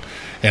skull,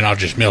 and I'll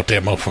just melt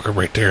that motherfucker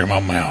right there in my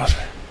mouth.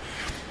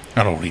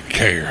 I don't even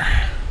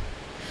care.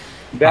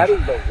 That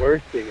is the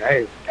worst thing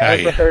I have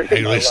ever heard.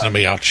 Hey, listen to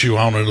me. I'll chew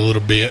on it a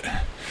little bit,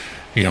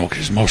 You know,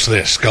 because most of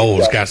that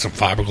skull's got some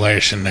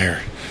fiberglass in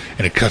there,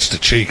 and it cuts the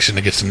cheeks and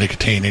it gets the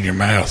nicotine in your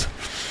mouth.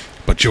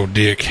 But your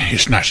dick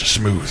is nice and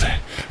smooth,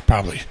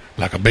 probably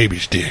like a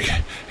baby's dick.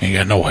 Ain't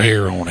got no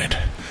hair on it.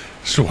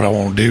 So what I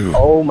want to do?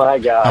 Oh my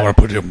God! I want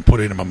to put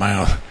it in my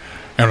mouth,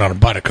 and I'm gonna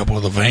bite a couple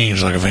of the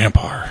veins like a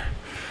vampire.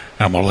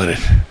 And I'm gonna let it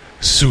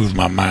soothe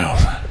my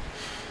mouth.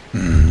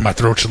 My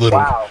throat's a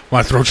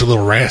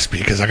little raspy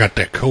because I got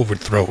that COVID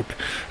throat,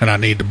 and I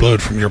need the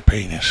blood from your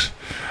penis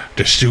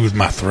to soothe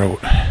my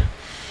throat.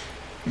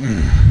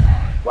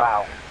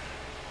 Wow.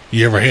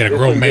 You ever had a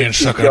grown man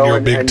suck on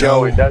your big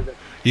toe?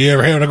 You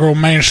ever had a grown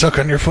man suck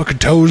on your fucking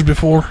toes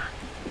before?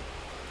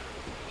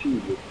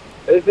 Jesus.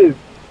 This is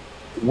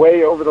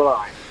way over the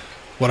line.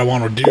 What I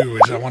want to do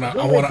is I want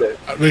to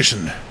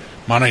listen.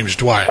 My name's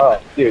Dwight.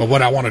 But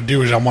what I want to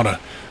do is I want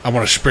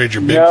to spread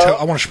your big toe.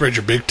 I want to spread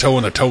your big toe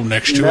and the toe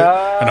next to it,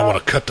 and I want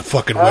to cut the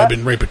fucking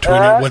webbing right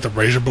between it with a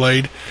razor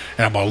blade,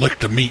 and I'm gonna lick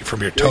the meat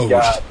from your toes.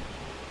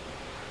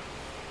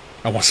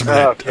 I want some of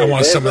that. I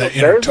want some of that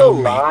inner toe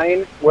meat. There's a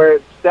line where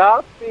it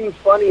stops being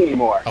funny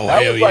anymore. Oh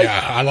hell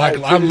yeah! I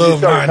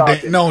love line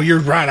dancing. No,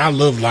 you're right. I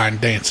love line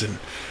dancing.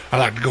 I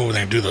like to go over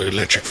there and do the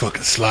electric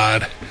fucking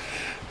slide.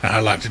 And I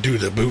like to do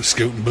the boot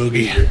scooting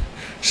boogie.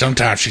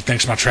 Sometimes she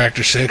thinks my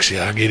tractor's sexy.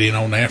 I get in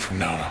on that from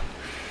now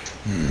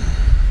on.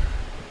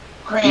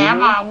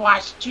 Grandma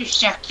wants to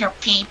suck your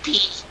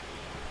pee-pee.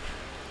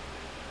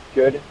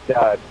 Good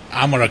God.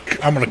 I'm gonna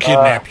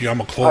kidnap you. I'm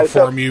gonna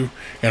chloroform you,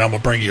 and I'm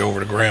gonna bring you over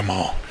to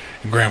Grandma.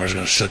 And Grandma's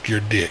gonna suck your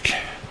dick.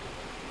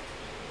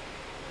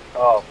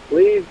 Oh,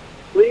 please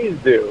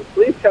do.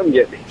 Please come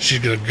get me. She's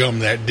gonna gum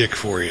that dick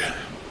for you.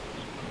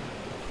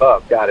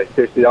 Oh, got it.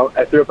 Seriously,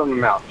 I threw up in my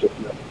mouth just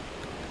now.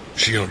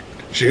 She's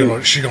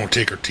gonna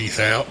take her teeth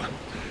out,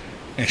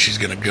 and she's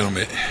gonna gum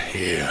it.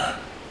 Yeah.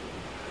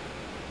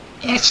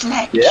 It's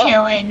like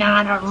chewing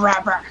on a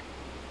rubber.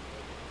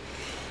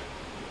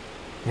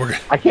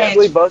 I can't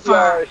believe both of you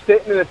are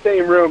sitting in the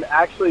same room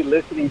actually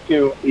listening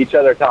to each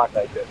other talk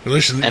like this.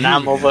 And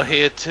I'm over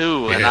here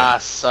too, and I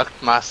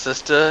sucked my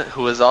sister,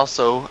 who is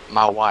also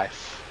my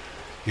wife.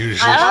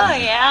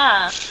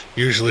 Yeah.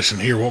 Usually, listen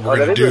here. What we're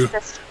gonna do?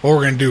 What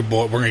we're gonna do,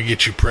 boy? We're gonna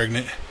get you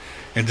pregnant,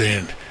 and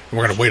then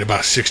we're gonna wait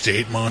about 6 to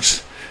 8 months.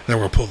 And then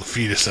we're gonna pull the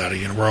fetus out of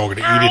you, and we're all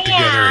gonna eat it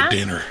together at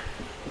dinner.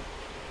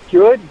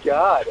 Good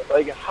God!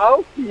 Like,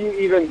 how can you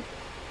even?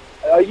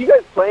 Are you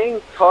guys playing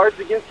Cards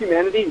Against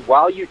Humanity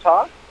while you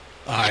talk?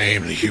 I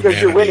am the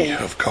humanity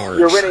of cards.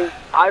 You're winning.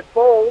 I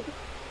fold.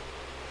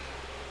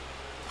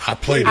 I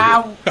play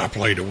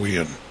to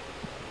win.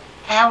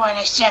 I want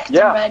to suck the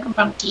red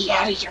monkey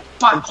out of your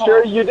butthole. I'm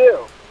sure you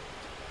do.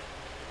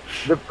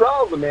 The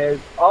problem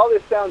is, all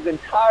this sounds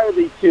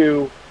entirely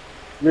too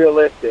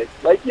realistic.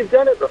 Like you've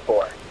done it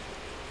before.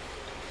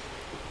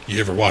 You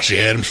ever watch The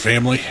Addams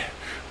Family?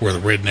 We're the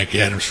redneck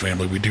Addams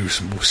Family. We do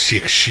some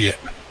sick shit.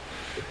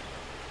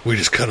 We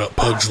just cut up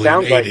Pugsley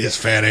and ate his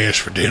fat ass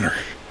for dinner.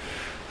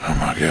 Oh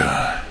my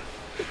God!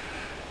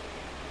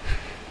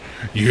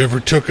 You ever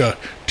took a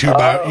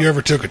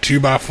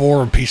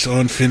 2x4, a piece of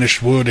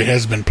unfinished wood that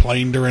hasn't been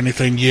planed or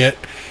anything yet,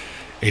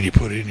 and you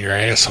put it in your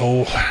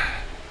asshole?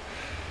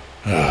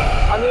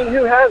 I mean,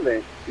 who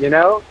hasn't? You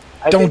know?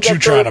 Don't you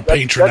try to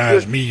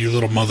patronize me, you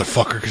little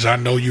motherfucker, because I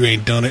know you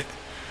ain't done it.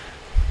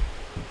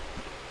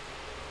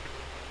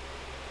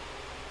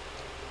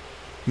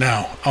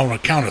 Now, on a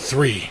count of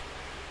 3,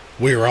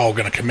 we're all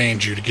going to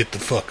command you to get the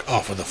fuck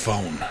off of the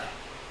phone.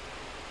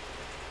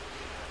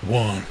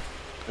 1,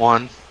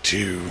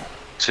 2,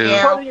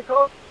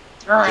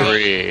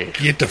 3.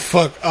 Get the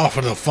fuck off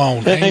of the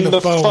phone. Hang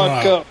the phone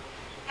up.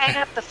 Hang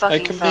up the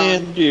fucking phone. I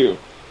command you.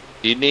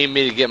 You need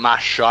me to get my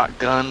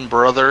shotgun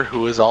brother,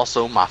 who is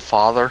also my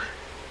father?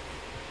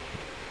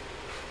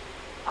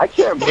 I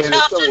can't believe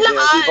it's so many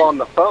people on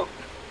the phone.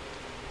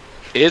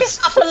 It's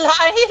not a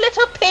lie, you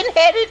little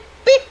pin-headed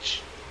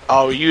bitch.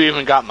 Oh, you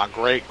even got my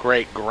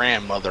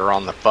great-great-grandmother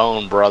on the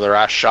phone, brother.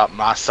 I shot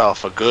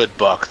myself a good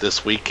buck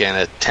this weekend,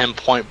 a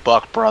 10-point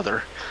buck,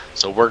 brother.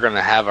 So we're going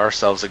to have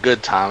ourselves a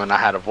good time, and I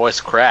had a voice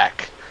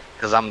crack,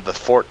 because I'm the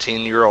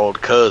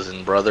 14-year-old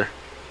cousin, brother.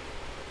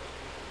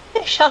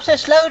 You shot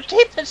us low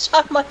deep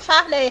inside my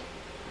family.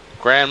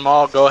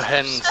 Grandma, go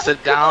ahead and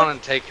sit down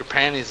and take your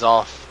panties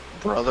off,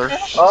 brother.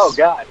 Oh,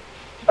 God.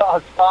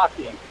 Stop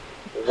talking.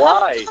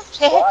 Why?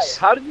 Why?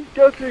 How did this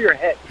go through your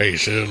head?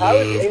 It's a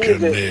love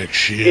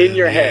connection in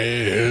your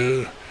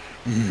head.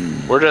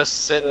 We're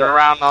just sitting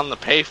around on the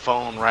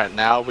payphone right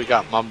now. We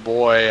got my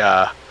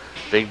boy,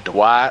 Big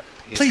Dwight.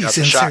 Please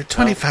insert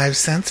 25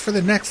 cents for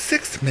the next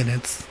 6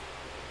 minutes.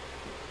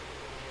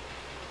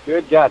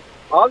 Good God.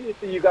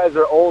 Obviously, you guys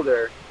are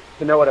older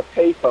to know what a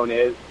payphone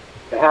is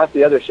and half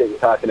the other shit you're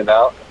talking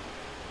about.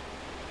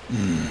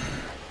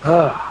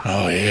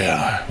 Oh,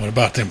 yeah. What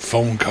about them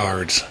phone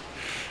cards?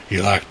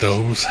 You like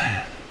those?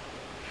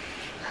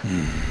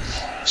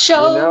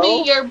 Show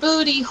me your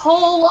booty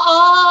hole,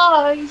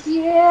 oh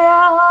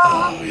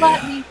yeah.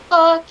 Let me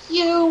fuck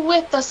you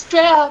with a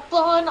strap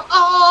on,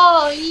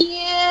 oh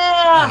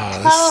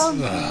yeah. Come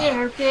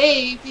here,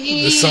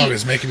 baby. This song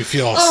is making me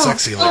feel all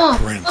sexy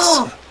like Prince.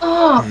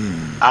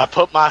 I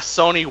put my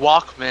Sony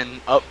Walkman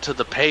up to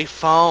the pay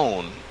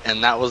phone,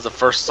 and that was the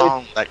first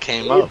song that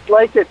came up. It's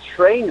like a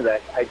train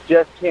wreck. I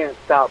just can't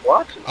stop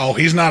watching. Oh,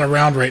 he's not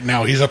around right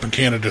now. He's up in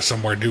Canada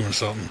somewhere doing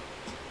something.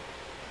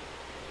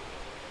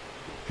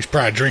 He's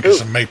probably drinking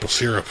some maple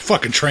syrup.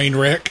 Fucking train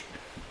wreck.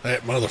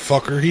 That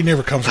motherfucker. He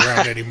never comes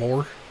around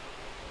anymore.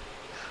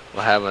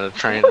 Well, having a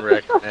train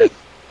wreck, man.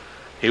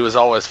 He was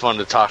always fun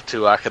to talk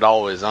to. I could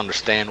always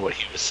understand what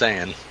he was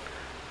saying.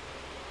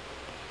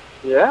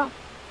 Yeah.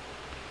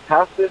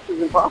 Half this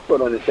is impossible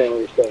to understand what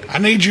you're saying. I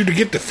need you to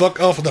get the fuck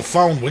off of the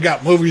phone. We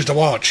got movies to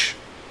watch.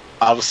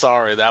 I'm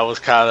sorry. That was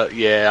kind of...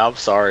 Yeah, I'm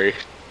sorry.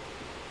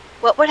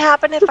 What would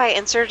happen if I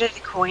inserted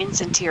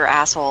coins into your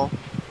asshole?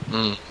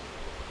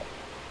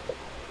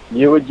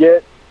 You would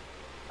get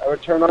a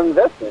return on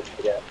investment,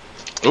 I guess.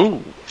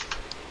 Ooh.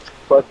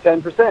 Plus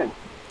 10%.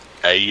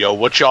 Hey, yo,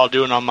 what y'all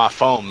doing on my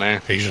phone,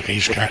 man?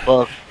 He's kind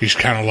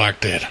of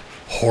like that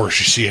horse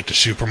you see at the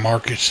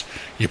supermarkets.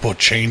 You put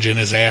change in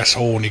his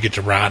asshole and you get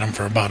to ride him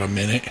for about a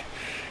minute.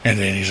 And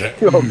then he's like,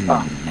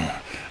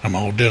 I'm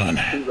all done.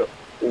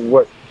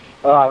 What?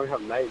 Oh, I would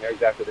have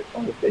nightmares after this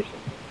conversation.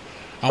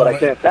 But I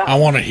can't stop. I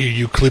want to hear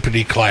you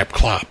clippity clap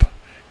clop.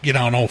 Get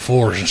on all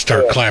fours and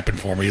start clapping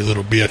for me, you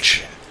little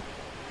bitch.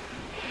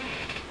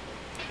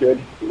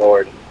 Good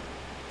Lord.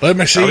 Let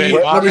me see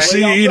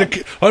you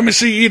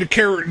eat a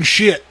carrot and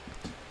shit.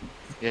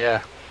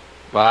 Yeah.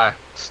 Bye.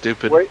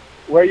 Stupid. Where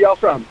are y'all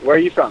from? Where are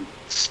you from?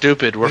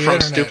 Stupid. We're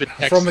from stupid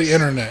Texas. From the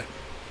internet.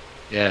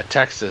 Yeah,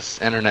 Texas.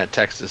 Internet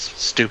Texas.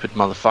 Stupid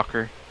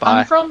motherfucker. Bye.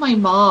 I'm from my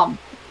mom.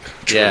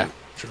 Yeah.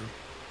 True.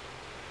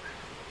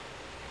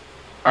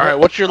 All right,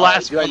 what's your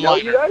last one? Do I know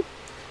you guys?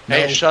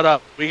 Hey, shut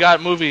up. We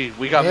got movie. Yeah,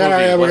 we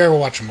gotta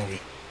watch a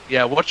movie.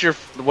 Yeah, what's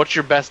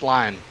your best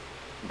line?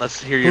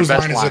 Let's hear your best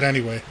line. Whose line is it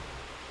anyway?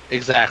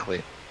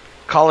 Exactly.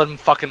 Call him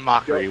fucking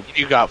Mockery. What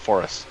do you got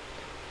for us?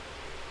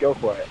 Go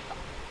for it.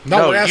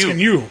 No, we're asking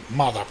you,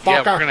 motherfucker. Yeah,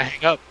 we're gonna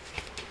hang up.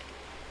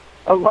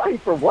 A line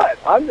for what?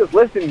 I'm just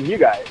listening to you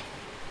guys.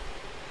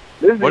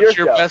 This is What's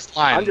your your show. best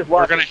line? I'm just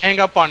We're watching. gonna hang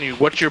up on you.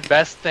 What's your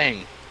best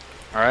thing?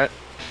 All right.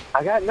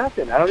 I got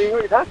nothing. I don't even know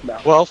what you're talking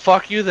about. Well,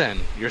 fuck you then.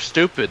 You're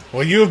stupid.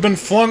 Well, you have been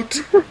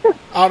flunked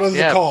out of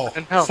the call. Burn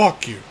in hell.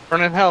 Fuck you.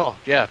 Burn in hell.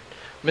 Yeah.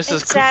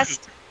 Mrs.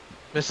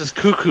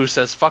 Cuckoo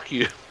says fuck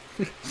you.